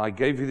 And I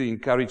gave you the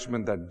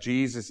encouragement that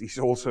Jesus is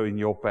also in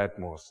your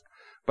Patmos.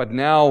 But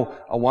now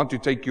I want to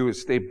take you a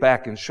step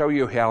back and show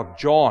you how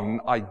John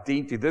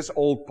identified, this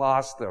old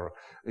pastor,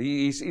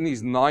 he is in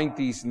his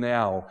 90s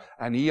now,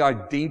 and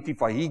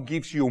he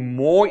gives you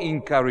more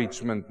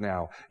encouragement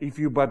now, if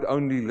you but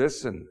only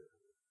listen.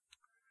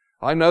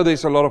 I know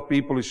there's a lot of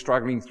people who are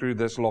struggling through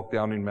this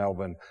lockdown in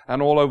Melbourne,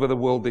 and all over the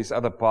world there's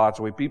other parts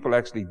where people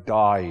actually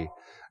die.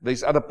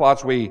 There's other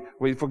parts where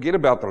forget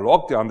about the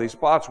lockdown. There's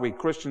parts where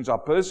Christians are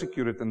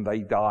persecuted and they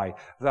die.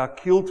 They are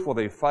killed for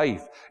their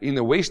faith. In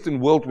the Western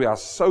world, we are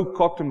so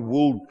cotton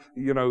wool,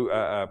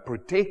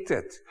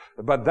 protected.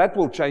 But that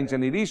will change,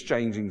 and it is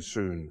changing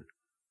soon.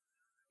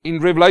 In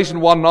Revelation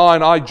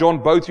 1:9, I,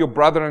 John, both your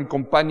brother and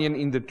companion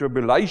in the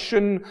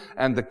tribulation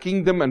and the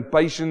kingdom and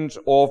patience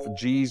of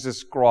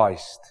Jesus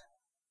Christ.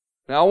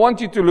 Now, I want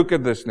you to look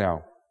at this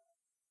now.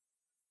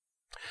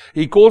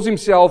 He calls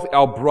himself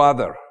our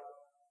brother.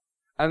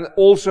 And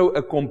also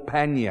a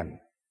companion.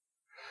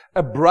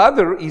 A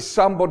brother is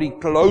somebody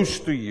close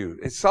to you.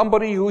 It's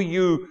somebody who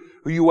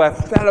you have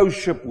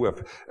fellowship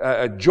with.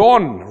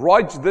 John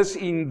writes this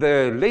in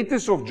the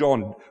letters of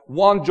John,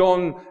 1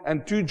 John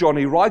and 2 John.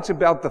 He writes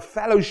about the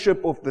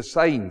fellowship of the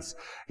saints.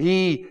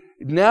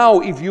 Now,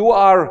 if you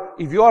are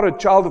a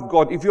child of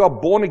God, if you are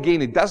born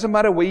again, it doesn't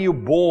matter where you're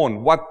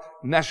born, what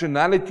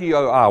nationality you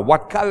are,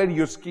 what color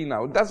your skin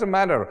are. It doesn't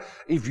matter.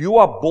 If you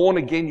are born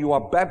again, you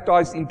are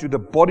baptized into the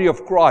body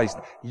of Christ.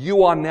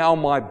 You are now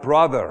my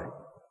brother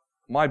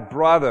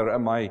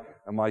and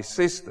my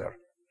sister.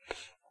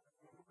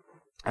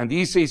 And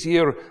he says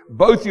here,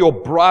 both your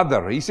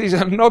brother. He says,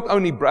 I'm not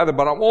only brother,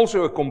 but I'm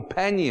also a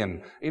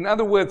companion. In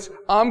other words,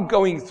 I'm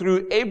going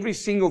through every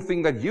single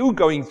thing that you're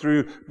going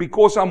through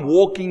because I'm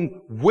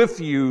walking with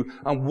you.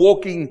 I'm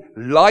walking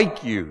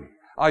like you.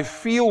 I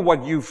feel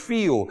what you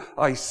feel.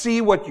 I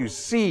see what you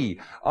see.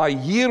 I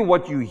hear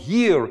what you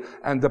hear.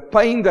 And the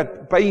pain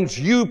that pains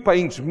you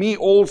pains me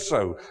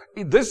also.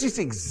 This is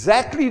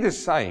exactly the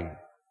same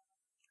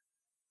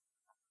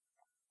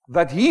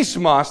that his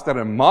master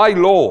and my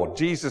Lord,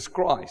 Jesus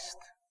Christ,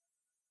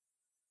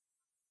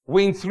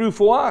 went through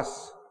for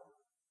us.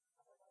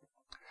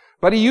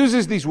 But he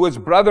uses these words,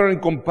 brother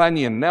and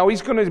companion. Now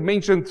he's going to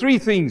mention three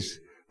things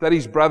that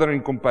he's brother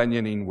and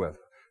companion in with.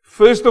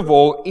 First of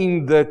all,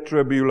 in the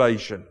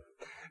tribulation.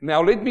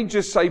 Now let me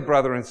just say,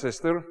 brother and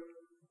sister,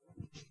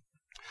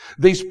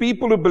 there's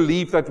people who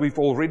believe that we've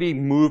already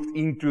moved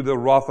into the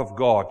wrath of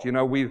God.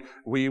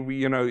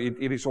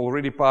 It is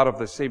already part of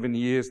the 7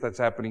 years that's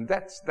happening.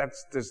 That's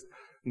just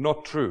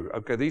not true.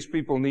 Okay, these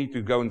people need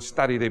to go and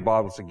study their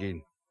Bibles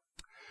again.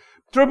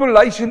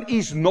 Tribulation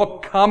is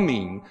not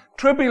coming.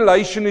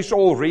 Tribulation is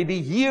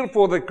already here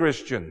for the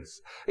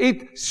Christians.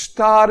 It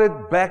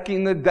started back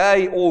in the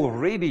day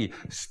already.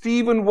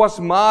 Stephen was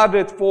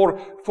martyred for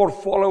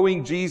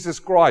following Jesus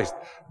Christ.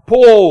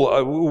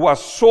 Paul, who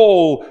was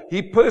Saul,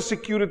 he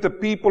persecuted the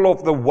people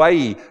of the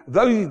way.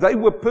 They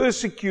were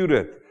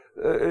persecuted.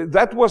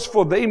 That was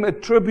for them a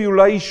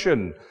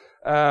tribulation.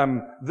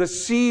 The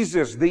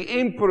Caesars, the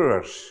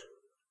emperors.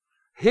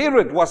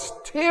 Herod was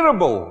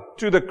terrible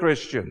to the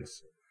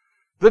Christians.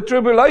 The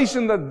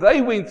tribulation that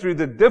they went through,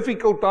 the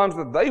difficult times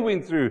that they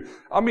went through.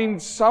 I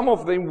mean, some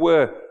of them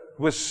were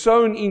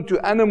sewn into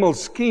animal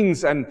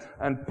skins and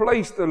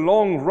placed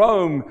along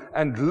Rome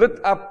and lit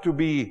up to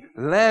be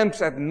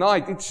lamps at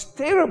night. It's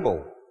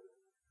terrible.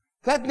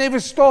 That never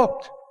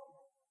stopped.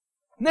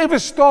 Never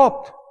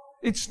stopped.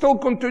 It's still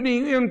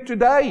continuing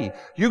today.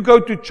 You go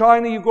to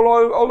China, you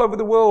go all over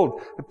the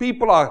world. The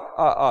people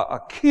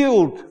are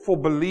killed for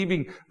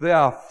believing. They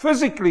are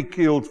physically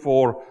killed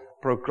for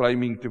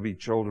proclaiming to be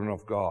children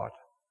of God.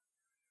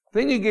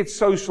 Then you get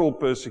social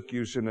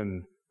persecution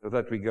and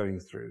that we're going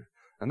through.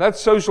 And that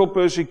social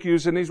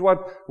persecution is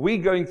what we're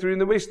going through in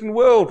the Western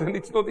world. And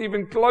it's not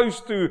even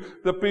close to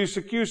the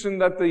persecution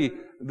that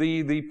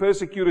the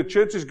persecuted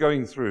church is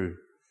going through.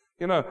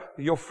 You know,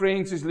 your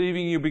friends is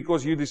leaving you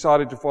because you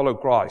decided to follow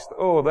Christ.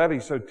 Oh, that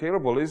is so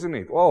terrible, isn't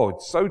it? Oh,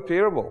 it's so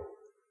terrible.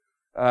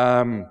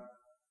 And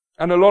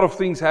And a lot of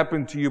things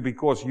happen to you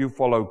because you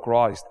follow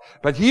Christ.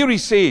 But here he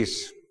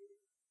says,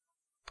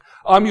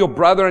 I'm your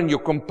brother and your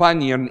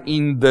companion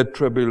in the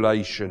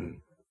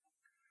tribulation.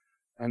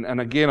 And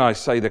again I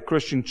say the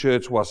Christian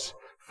church was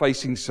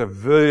facing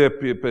severe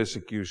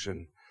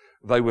persecution.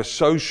 They were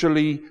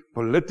socially,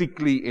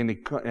 politically, and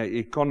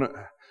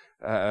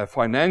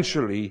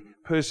financially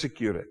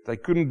persecuted. They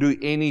couldn't do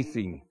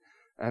anything.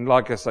 And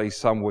like I say,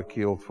 some were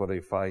killed for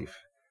their faith.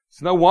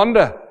 It's no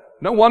wonder.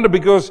 No wonder,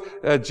 because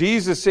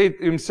Jesus said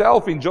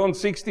himself in John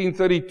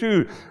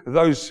 16:32,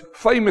 those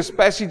famous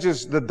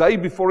passages the day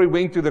before he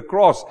went to the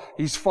cross,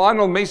 his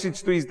final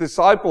message to his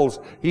disciples,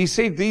 he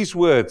said these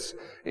words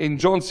in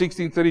John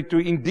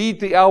 16:32,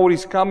 indeed the hour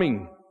is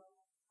coming.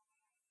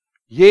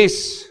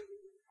 Yes,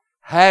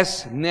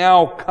 has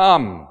now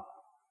come.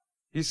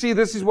 You see,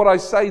 this is what I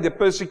say, the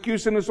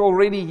persecution is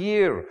already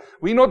here.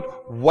 We're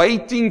not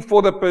waiting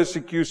for the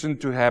persecution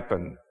to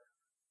happen.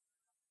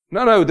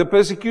 No, the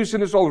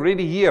persecution is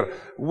already here.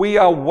 We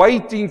are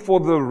waiting for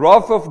the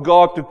wrath of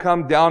God to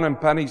come down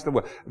and punish the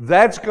world.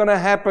 That's going to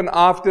happen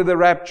after the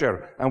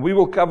rapture, and we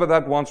will cover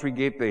that once we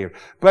get there.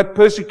 But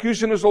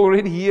persecution is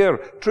already here.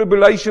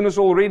 Tribulation is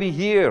already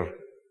here.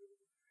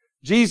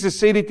 Jesus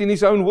said it in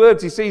His own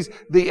words. He says,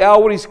 the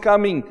hour is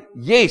coming,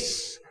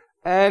 yes,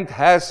 and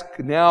has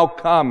now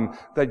come,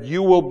 that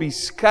you will be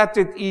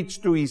scattered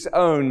each to his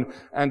own,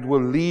 and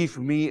will leave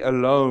me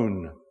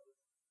alone.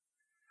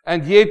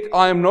 And yet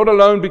I am not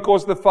alone,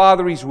 because the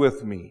Father is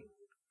with me.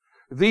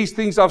 These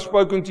things I've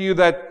spoken to you,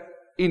 that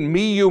in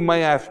me you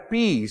may have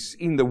peace.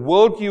 In the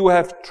world you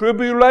have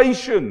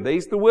tribulation.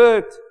 There's the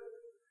word.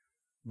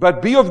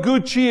 But be of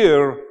good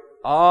cheer.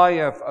 I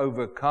have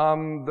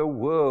overcome the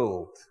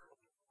world.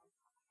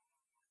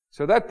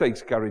 So that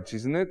takes courage,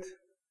 isn't it?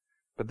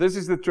 But this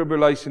is the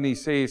tribulation. He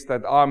says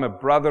that I'm a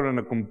brother and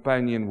a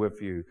companion with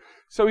you.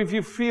 So if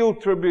you feel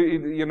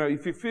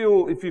if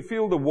you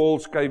feel the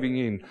walls caving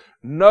in,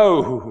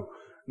 know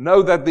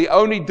that the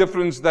only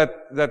difference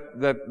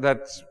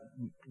that's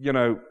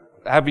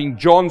having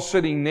John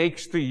sitting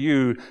next to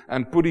you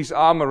and put his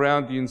arm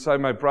around you and say,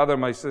 my brother,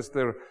 my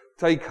sister,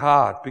 take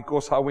heart,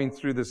 because I went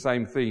through the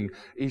same thing,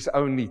 is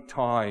only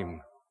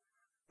time.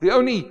 The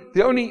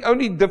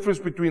only difference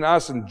between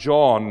us and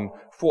John,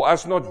 for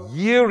us not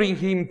hearing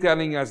him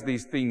telling us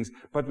these things,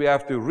 but we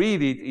have to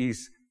read it,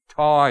 is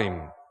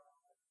time.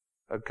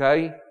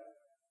 Okay?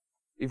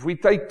 If we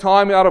take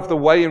time out of the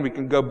way and we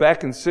can go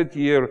back and sit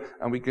here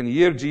and we can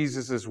hear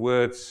Jesus'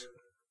 words,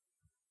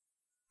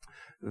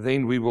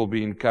 then we will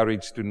be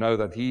encouraged to know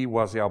that He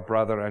was our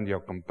brother and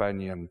your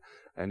companion.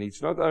 And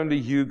it's not only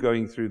you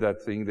going through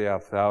that thing, there are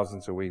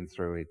thousands who went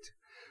through it.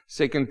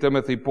 2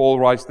 Timothy, Paul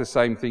writes the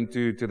same thing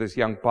to this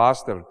young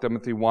pastor,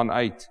 Timothy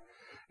 1:8.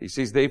 He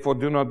says, therefore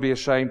do not be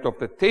ashamed of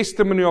the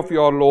testimony of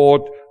your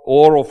Lord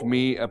or of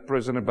me, a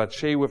prisoner, but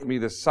share with me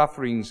the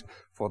sufferings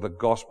for the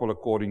gospel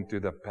according to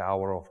the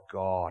power of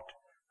God.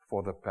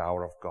 For the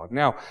power of God.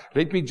 Now,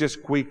 let me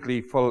just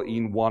quickly fill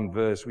in one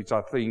verse, which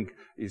I think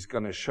is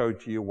going to show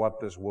to you what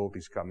this world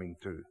is coming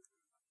to.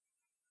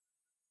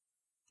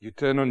 You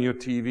turn on your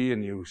TV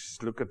and you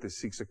look at the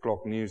 6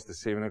 o'clock news, the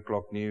 7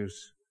 o'clock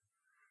news,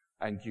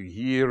 and you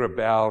hear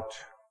about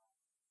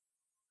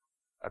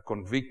a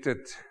convicted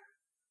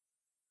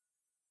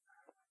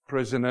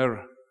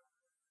prisoner,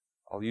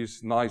 I'll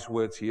use nice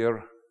words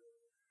here,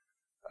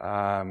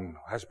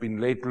 has been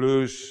let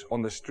loose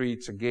on the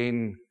streets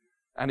again,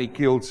 and he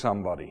killed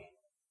somebody.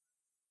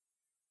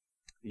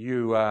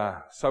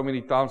 So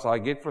many times I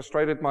get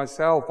frustrated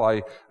myself.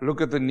 I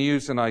look at the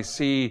news and I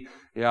see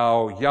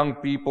young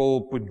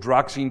people put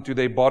drugs into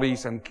their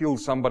bodies and kill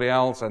somebody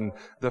else, and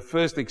the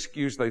first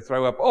excuse they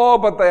throw up,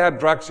 but they had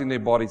drugs in their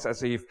bodies,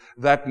 as if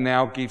that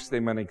now gives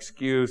them an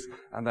excuse,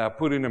 and they are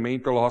put in a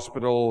mental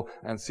hospital,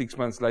 and 6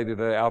 months later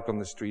they're out on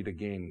the street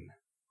again.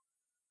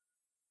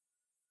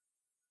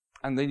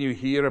 And then you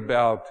hear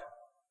about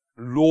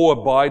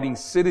law-abiding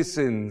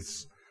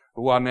citizens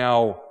who are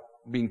now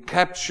being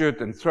captured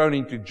and thrown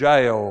into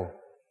jail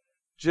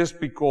just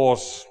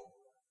because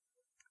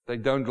they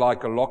don't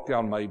like a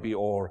lockdown maybe,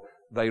 or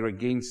they're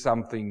against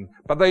something.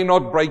 But they're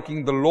not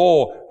breaking the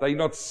law. They're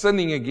not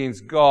sinning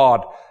against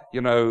God.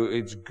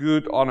 It's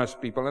good,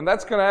 honest people. And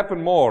that's going to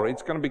happen more.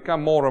 It's going to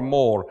become more and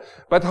more.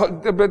 But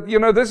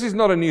this is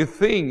not a new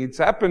thing. It's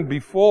happened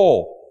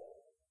before.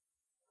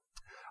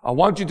 I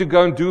want you to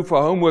go and do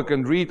for homework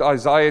and read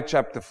Isaiah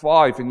chapter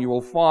 5, and you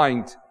will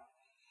find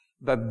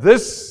that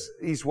this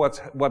is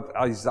what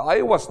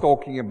Isaiah was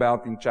talking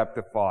about in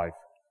chapter 5.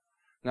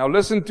 Now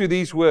listen to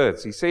these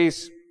words. He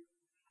says,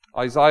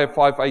 Isaiah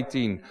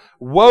 5:18,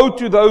 woe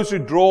to those who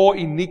draw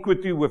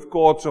iniquity with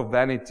cords of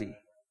vanity.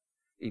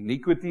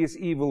 Iniquity is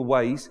evil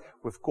ways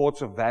with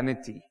cords of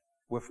vanity,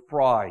 with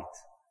pride.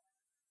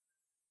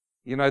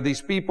 You know,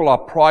 these people are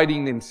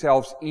priding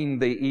themselves in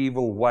their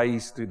evil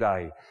ways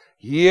today.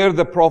 Here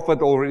the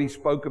prophet already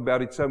spoke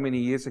about it so many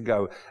years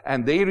ago.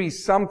 And there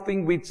is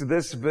something which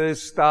this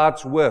verse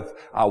starts with.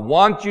 I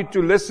want you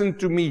to listen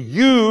to me.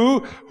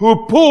 You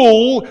who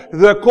pull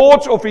the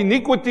cords of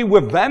iniquity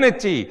with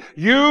vanity.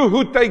 You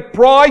who take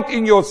pride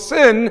in your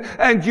sin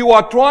and you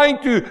are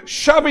trying to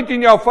shove it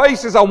in your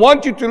faces. I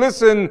want you to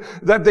listen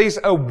that there's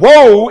a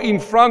woe in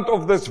front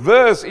of this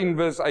verse in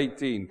verse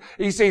 18.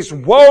 He says,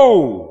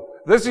 woe.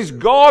 This is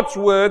God's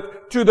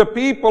word to the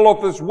people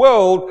of this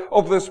world,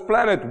 of this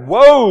planet.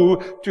 Woe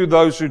to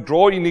those who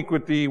draw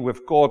iniquity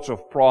with cords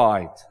of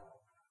pride.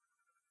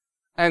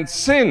 And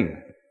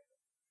sin,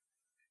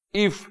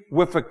 if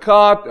with a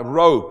cart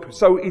rope.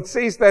 So it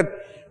says that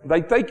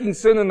they're taking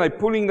sin and they're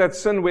pulling that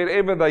sin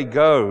wherever they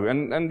go.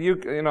 And you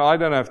know, I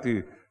don't have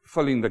to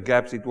fill in the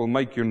gaps. It will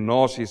make you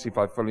nauseous if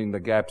I fill in the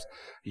gaps.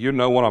 You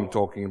know what I'm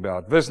talking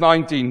about. Verse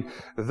 19,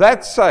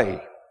 that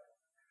say,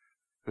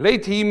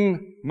 let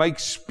him make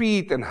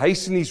speed and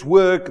hasten his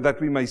work that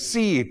we may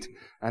see it.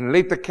 And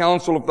let the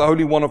counsel of the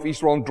Holy One of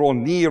Israel draw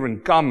near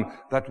and come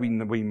that we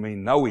may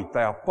know it.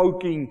 They are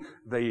poking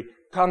their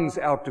tongues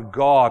out to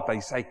God.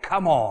 They say,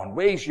 come on,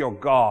 where's your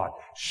God?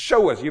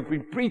 Show us. You've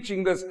been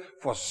preaching this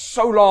for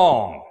so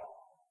long.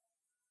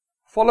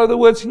 Follow the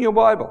words in your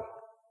Bible.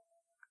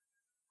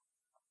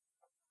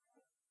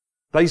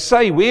 They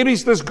say, where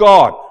is this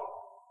God?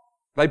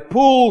 They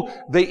pull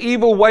their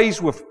evil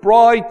ways with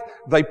pride.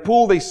 They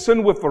pull their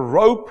sin with a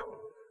rope.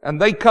 And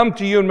they come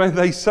to you and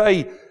they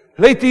say,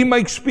 let him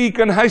make speak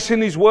and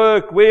hasten his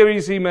work. Where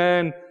is he,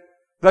 man?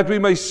 That we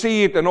may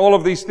see it and all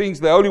of these things.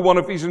 The Holy One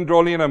of Israel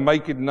draw near and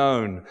make it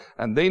known.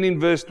 And then in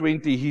verse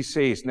 20 he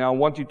says, now I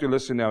want you to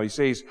listen now. He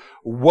says,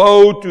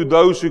 woe to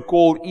those who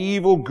call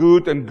evil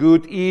good and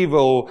good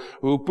evil,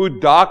 who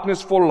put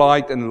darkness for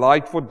light and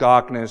light for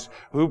darkness,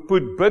 who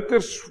put bitter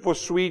for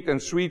sweet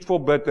and sweet for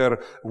bitter.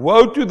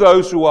 Woe to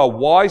those who are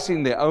wise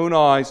in their own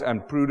eyes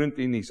and prudent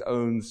in his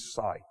own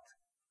sight.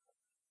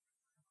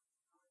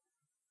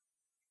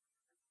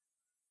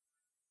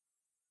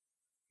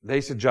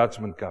 There's a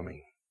judgment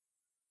coming.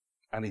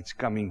 And it's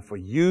coming for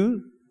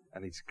you,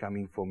 and it's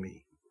coming for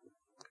me.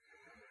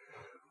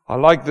 I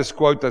like this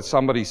quote that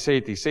somebody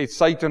said. He said,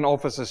 Satan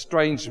offers a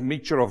strange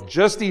mixture of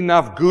just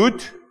enough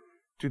good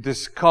to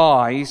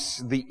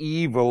disguise the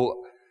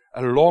evil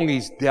along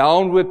his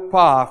downward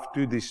path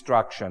to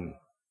destruction.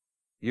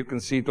 You can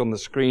see it on the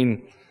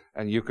screen,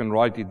 and you can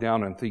write it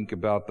down and think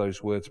about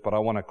those words, but I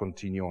want to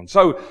continue on.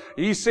 So,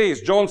 he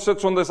says, John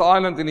sits on this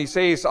island, and he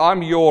says,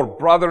 I'm your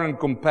brother and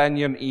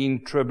companion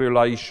in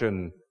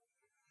tribulation.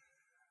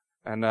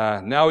 And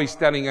now he's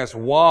telling us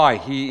why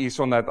he is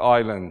on that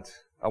island.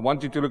 I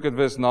want you to look at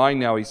verse 9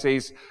 now. He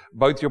says,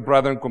 both your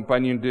brother and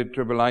companion did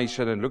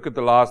tribulation. And look at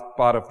the last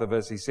part of the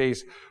verse. He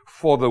says,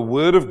 for the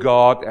word of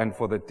God and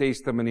for the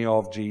testimony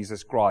of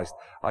Jesus Christ.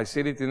 I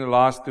said it in the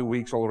last 2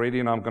 weeks already,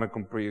 and I'm going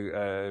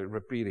to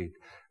repeat it.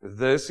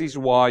 This is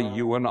why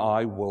you and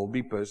I will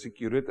be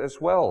persecuted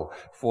as well.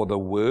 For the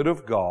word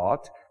of God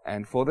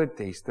and for the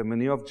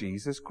testimony of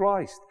Jesus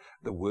Christ.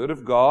 The Word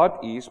of God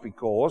is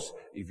because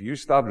if you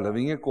start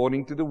living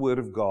according to the Word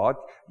of God,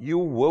 you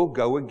will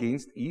go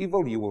against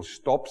evil. You will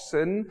stop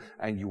sin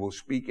and you will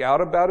speak out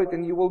about it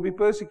and you will be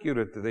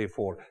persecuted.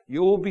 Therefore,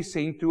 you will be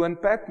sent to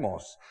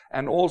Patmos.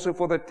 And also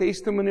for the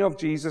testimony of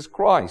Jesus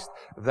Christ.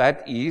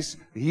 That is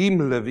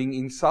Him living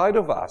inside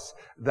of us.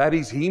 That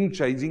is Him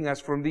changing us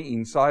from the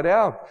inside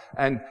out.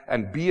 And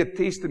be a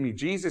testimony.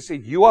 Jesus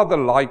said, you are the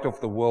light of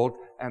the world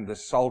and the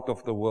salt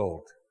of the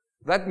world.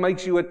 That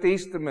makes you a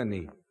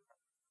testimony.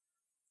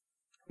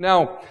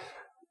 Now,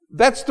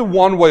 that's the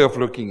one way of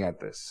looking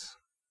at this.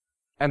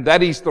 And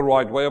that is the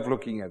right way of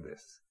looking at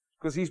this.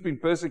 Because he's been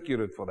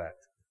persecuted for that.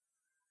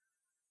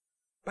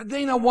 But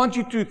then I want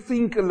you to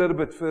think a little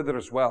bit further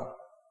as well.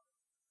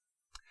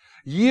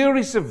 Here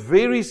is a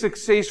very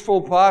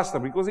successful pastor,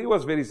 because he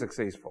was very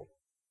successful.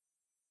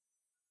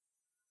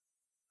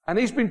 And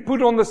he's been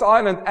put on this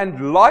island,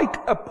 and like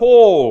a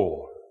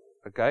Paul,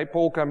 okay,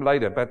 Paul came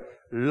later, but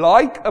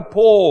like a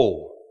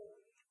Paul,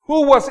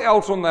 who was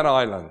else on that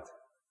island?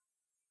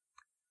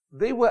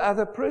 There were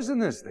other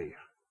prisoners there.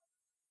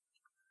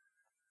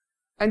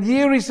 And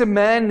here is a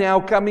man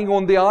now coming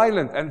on the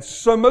island, and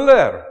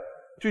similar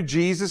to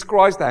Jesus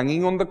Christ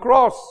hanging on the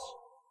cross.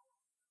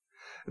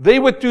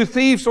 There were two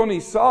thieves on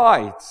his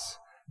sides.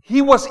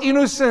 He was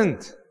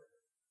innocent.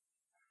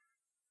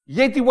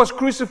 Yet he was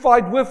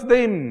crucified with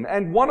them.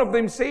 And one of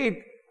them said,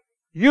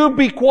 you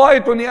be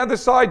quiet on the other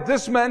side.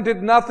 This man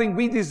did nothing.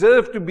 We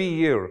deserve to be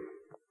here.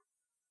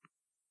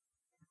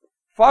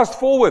 Fast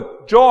forward,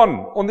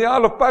 John on the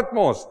Isle of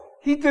Patmos.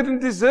 He didn't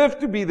deserve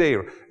to be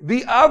there.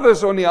 The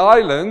others on the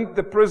island,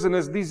 the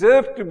prisoners,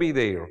 deserved to be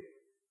there.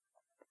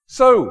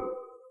 So,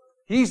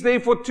 he's there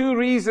for two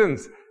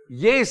reasons.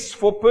 Yes,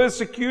 for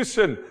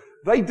persecution.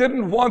 They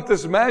didn't want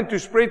this man to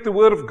spread the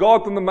word of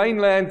God on the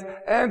mainland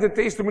and the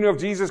testimony of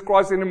Jesus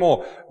Christ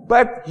anymore.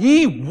 But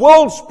he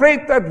will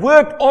spread that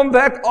word on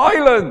that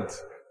island.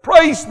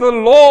 Praise the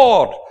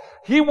Lord.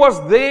 He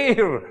was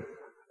there.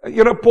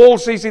 Paul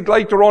says it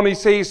later on. He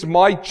says,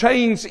 my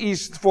chains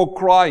is for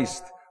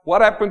Christ.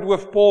 What happened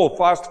with Paul?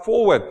 Fast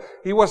forward.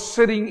 He was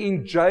sitting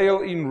in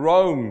jail in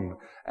Rome.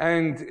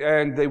 And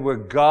there were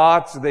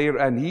guards there,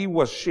 and he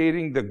was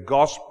sharing the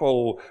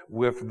gospel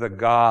with the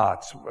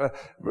guards.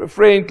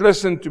 Friend,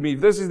 listen to me.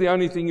 This is the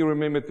only thing you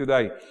remember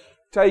today.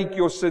 Take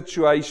your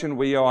situation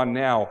where you are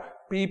now.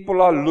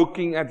 People are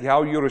looking at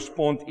how you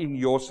respond in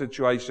your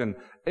situation,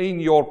 in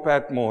your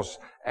Patmos,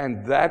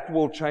 and that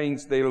will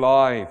change their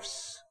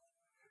lives.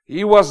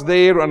 He was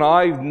there, and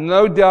I have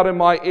no doubt in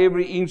my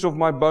every inch of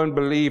my bone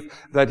believe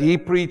that he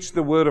preached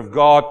the word of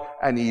God,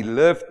 and he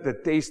lived the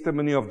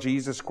testimony of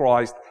Jesus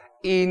Christ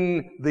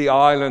in the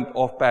island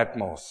of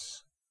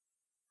Patmos.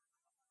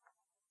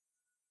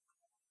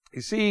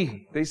 You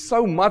see, there's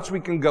so much we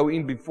can go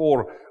in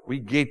before we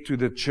get to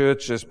the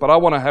churches, but I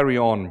want to hurry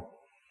on.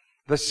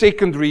 The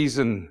second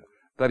reason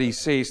that he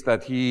says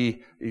that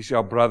he is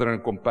your brother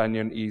and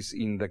companion is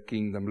in the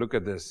kingdom. Look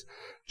at this.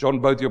 John,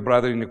 both your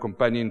brother and your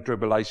companion in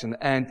tribulation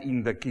and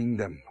in the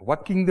kingdom.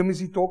 What kingdom is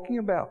he talking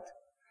about?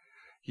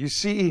 You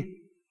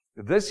see,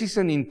 this is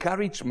an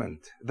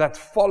encouragement that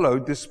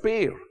followed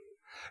despair.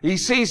 He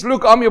says,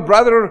 look, I'm your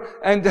brother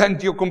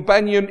and your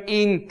companion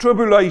in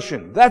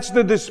tribulation. That's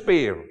the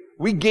despair.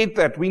 We get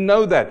that. We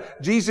know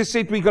that. Jesus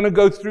said we're going to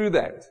go through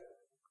that.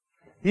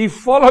 He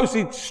follows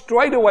it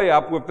straight away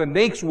up with the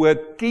next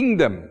word,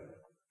 kingdom.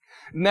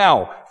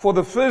 Now, for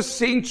the first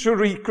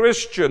century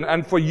Christian,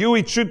 and for you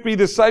it should be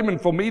the same,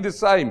 and for me the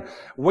same,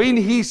 when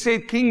he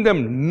said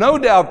kingdom, no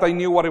doubt they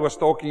knew what he was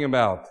talking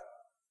about.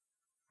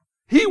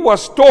 He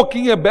was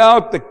talking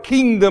about the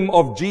kingdom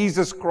of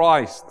Jesus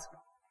Christ.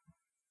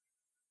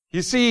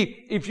 You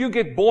see, if you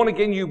get born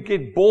again, you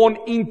get born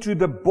into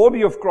the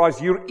body of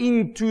Christ. You're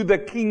into the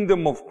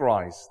kingdom of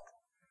Christ.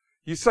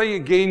 You say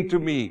again to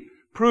me,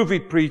 prove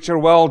it, preacher.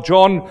 Well,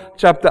 John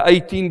chapter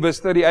 18, verse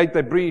 38,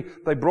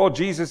 they brought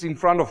Jesus in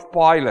front of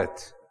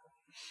Pilate.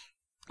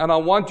 And I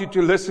want you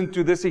to listen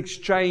to this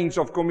exchange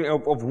of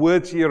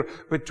words here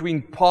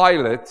between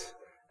Pilate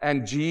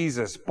and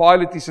Jesus.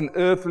 Pilate is an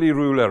earthly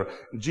ruler.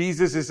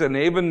 Jesus is an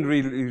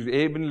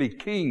heavenly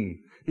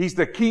king. He's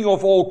the King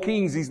of all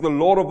kings. He's the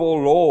Lord of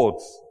all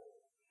lords.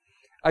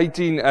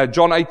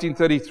 John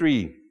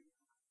 18:33.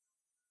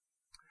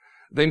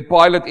 Then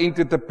Pilate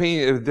entered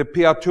the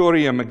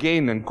Praetorium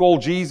again and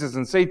called Jesus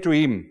and said to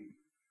him,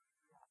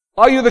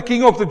 are you the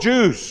King of the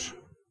Jews?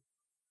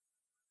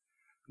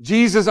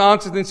 Jesus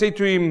answered and said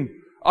to him,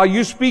 are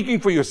you speaking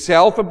for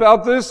yourself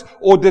about this,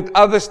 or did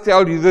others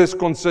tell you this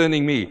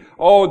concerning me?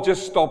 Oh,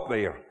 just stop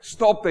there.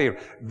 Stop there.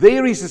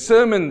 There is a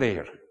sermon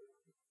there.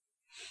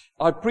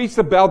 I preached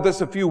about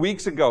this a few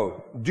weeks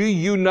ago. Do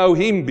you know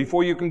him?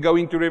 Before you can go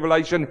into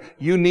Revelation,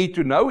 you need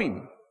to know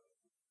him.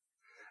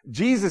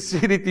 Jesus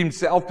said it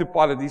himself to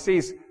Pilate. He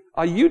says,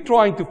 are you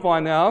trying to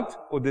find out,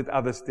 or did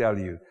others tell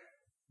you?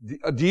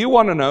 Do you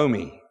want to know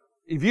me?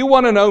 If you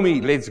want to know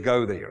me, let's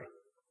go there.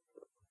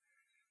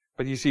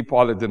 But you see,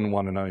 Pilate didn't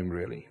want to know him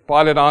really.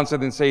 Pilate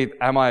answered and said,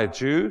 am I a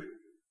Jew?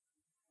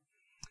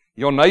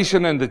 Your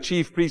nation and the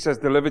chief priest has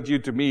delivered you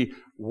to me.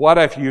 What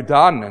have you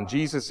done? And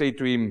Jesus said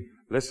to him,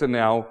 listen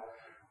now,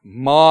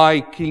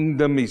 my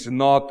kingdom is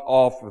not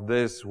of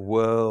this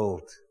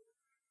world.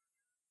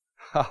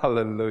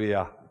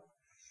 Hallelujah.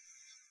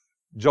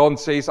 John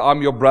says,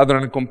 I'm your brother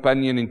and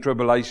companion in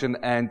tribulation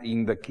and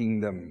in the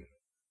kingdom.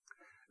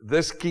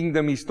 This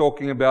kingdom he's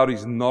talking about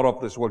is not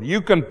of this world.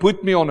 You can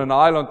put me on an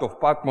island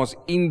of Patmos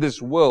in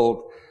this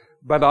world,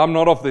 but I'm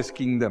not of this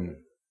kingdom.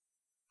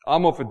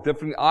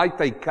 I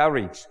take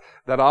courage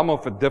that I'm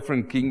of a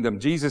different kingdom.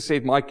 Jesus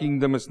said, my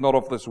kingdom is not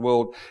of this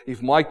world.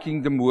 If my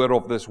kingdom were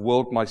of this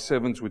world, my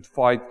servants would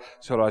fight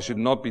so that I should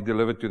not be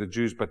delivered to the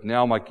Jews. But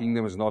now my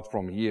kingdom is not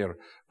from here.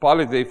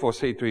 Pilate therefore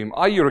said to him,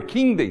 are you a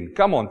king then?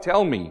 Come on,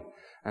 tell me.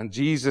 And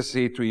Jesus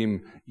said to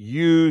him,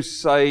 you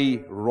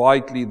say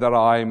rightly that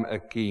I am a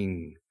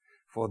king.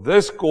 For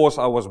this cause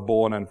I was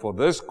born, and for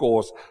this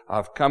cause I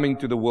have come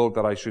into the world,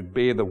 that I should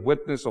bear the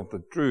witness of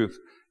the truth.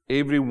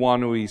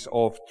 Everyone who is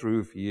of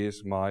truth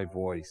hears my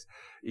voice.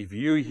 If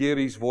you hear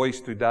his voice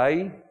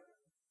today,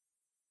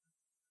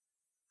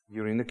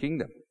 you're in the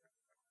kingdom.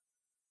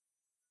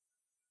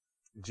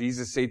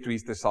 Jesus said to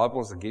his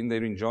disciples, again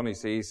there in John, he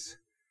says,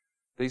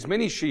 there's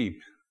many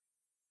sheep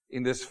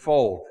in this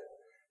fold.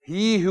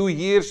 He who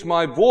hears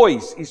my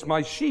voice is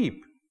my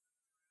sheep.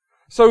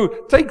 So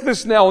take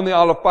this now on the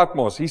Isle of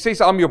Patmos. He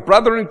says, I'm your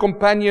brother and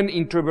companion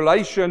in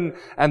tribulation.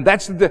 And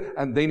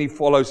and then he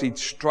follows it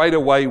straight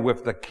away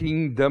with the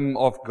kingdom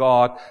of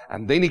God.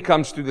 And then he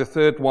comes to the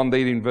third one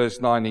there in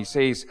verse 9. He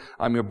says,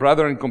 I'm your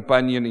brother and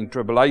companion in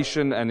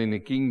tribulation and in the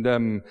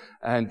kingdom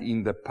and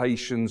in the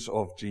patience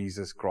of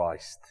Jesus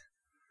Christ.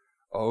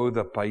 Oh,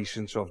 the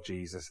patience of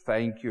Jesus.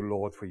 Thank you,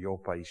 Lord, for your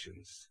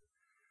patience.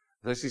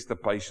 This is the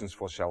patience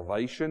for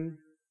salvation.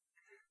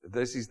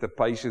 This is the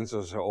patience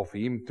of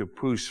Him to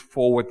push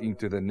forward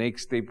into the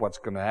next step, what's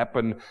going to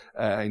happen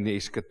in the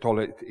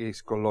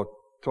eschatological,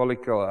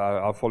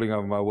 I'm falling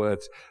over my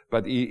words,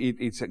 but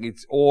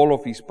it's all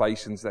of His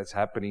patience that's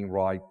happening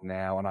right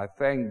now, and I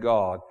thank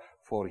God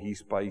for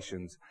His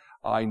patience.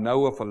 I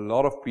know of a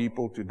lot of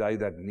people today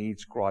that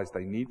needs Christ.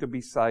 They need to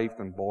be saved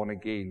and born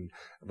again.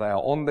 They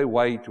are on their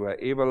way to an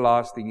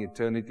everlasting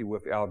eternity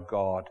without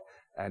God,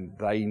 and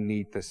they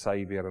need the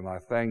Savior. And I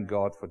thank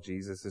God for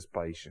Jesus'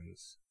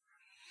 patience.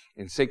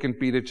 In 2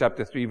 Peter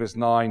chapter 3 verse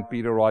 9,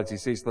 Peter writes, he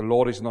says, the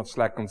Lord is not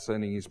slack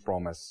concerning His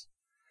promise,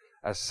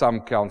 as some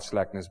count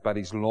slackness, but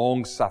is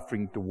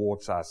long-suffering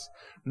towards us,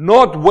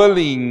 not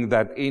willing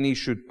that any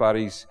should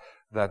perish,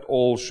 that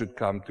all should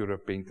come to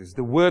repentance.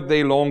 The word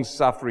there,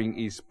 long-suffering,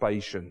 is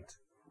patient.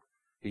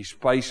 He's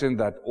patient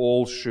that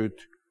all should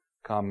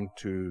come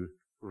to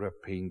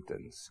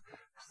repentance.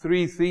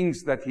 3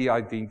 things that He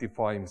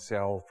identifies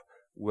Himself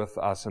with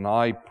us, and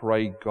I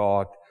pray,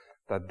 God,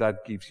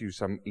 that gives you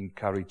some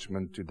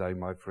encouragement today,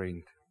 my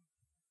friend.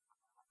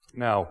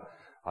 Now,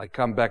 I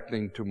come back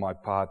then to my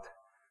part,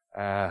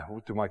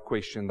 to my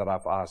question that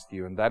I've asked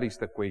you, and that is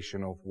the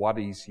question of what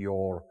is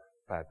your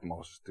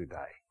Patmos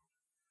today?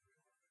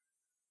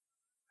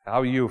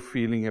 How are you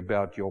feeling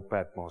about your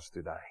Patmos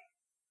today?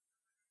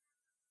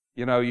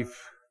 You know,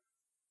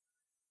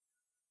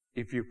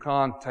 if you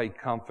can't take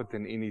comfort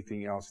in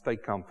anything else,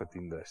 take comfort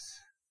in this.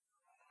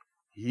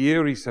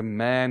 Here is a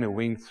man who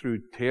went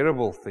through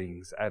terrible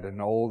things at an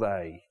old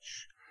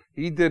age.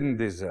 He didn't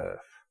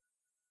deserve.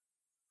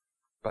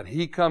 But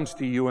he comes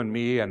to you and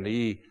me, and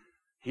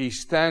he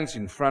stands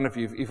in front of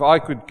you. If I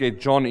could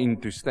get John in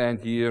to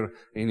stand here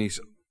in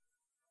his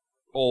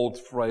old,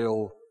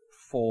 frail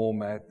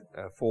form,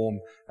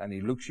 and he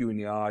looks you in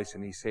the eyes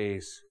and he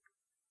says,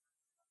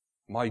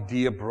 my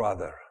dear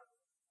brother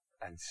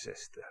and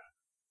sister,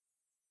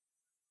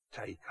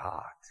 take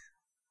heart.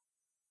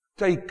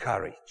 Take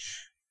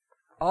courage.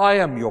 I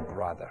am your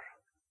brother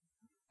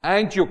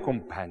and your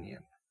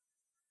companion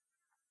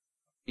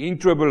in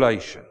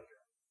tribulation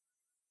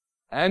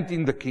and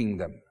in the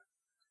kingdom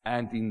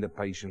and in the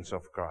patience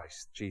of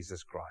Christ,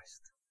 Jesus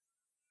Christ.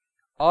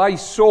 I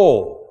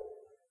saw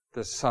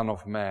the Son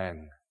of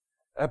Man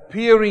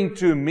appearing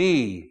to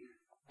me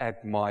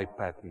at my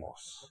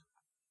Patmos.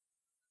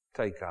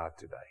 Take heart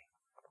today.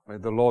 May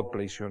the Lord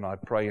bless you, and I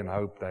pray and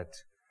hope that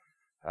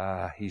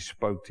He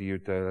spoke to you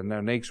today. Now,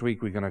 next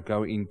week we're going to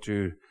go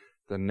into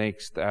the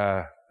next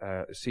a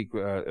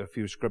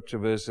few scripture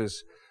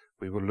verses.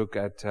 We will look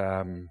at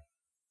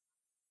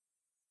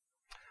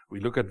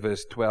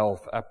verse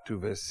 12 up to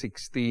verse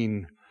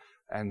 16,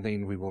 and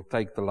then we will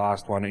take the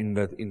last one in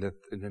the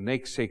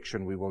next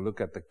section. We will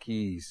look at the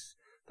keys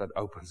that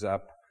opens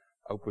up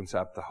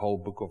the whole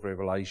book of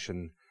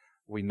Revelation.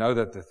 We know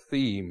that the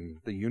theme,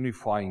 the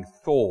unifying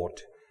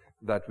thought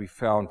that we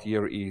found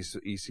here is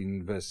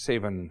in verse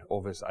 7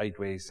 or verse 8,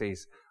 where He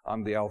says,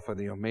 I'm the Alpha,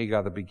 the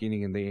Omega, the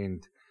beginning and the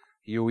end.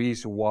 He who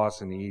is, who was,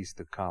 and He is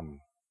to come.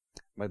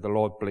 May the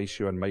Lord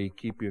bless you, and may He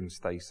keep you and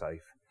stay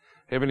safe.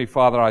 Heavenly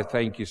Father, I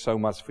thank You so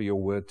much for Your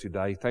word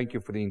today. Thank You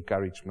for the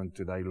encouragement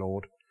today,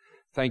 Lord.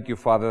 Thank You,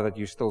 Father, that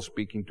You're still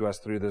speaking to us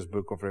through this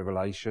book of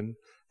Revelation.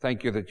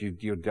 Thank You that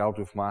You dealt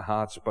with my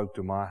heart, spoke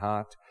to my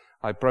heart.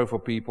 I pray for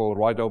people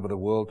right over the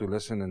world to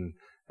listen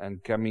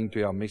and come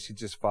into our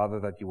messages, Father,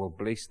 that You will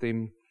bless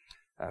them.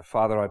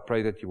 Father, I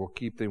pray that You will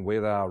keep them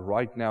where they are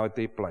right now at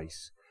their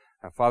place.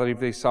 Father, if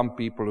there's some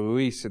people who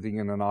are sitting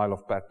in an Isle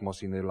of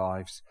Patmos in their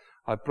lives,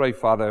 I pray,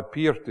 Father,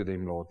 appear to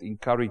them, Lord.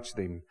 Encourage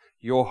them.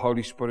 Your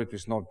Holy Spirit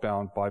is not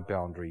bound by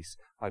boundaries.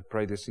 I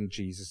pray this in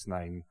Jesus'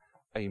 name.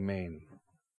 Amen.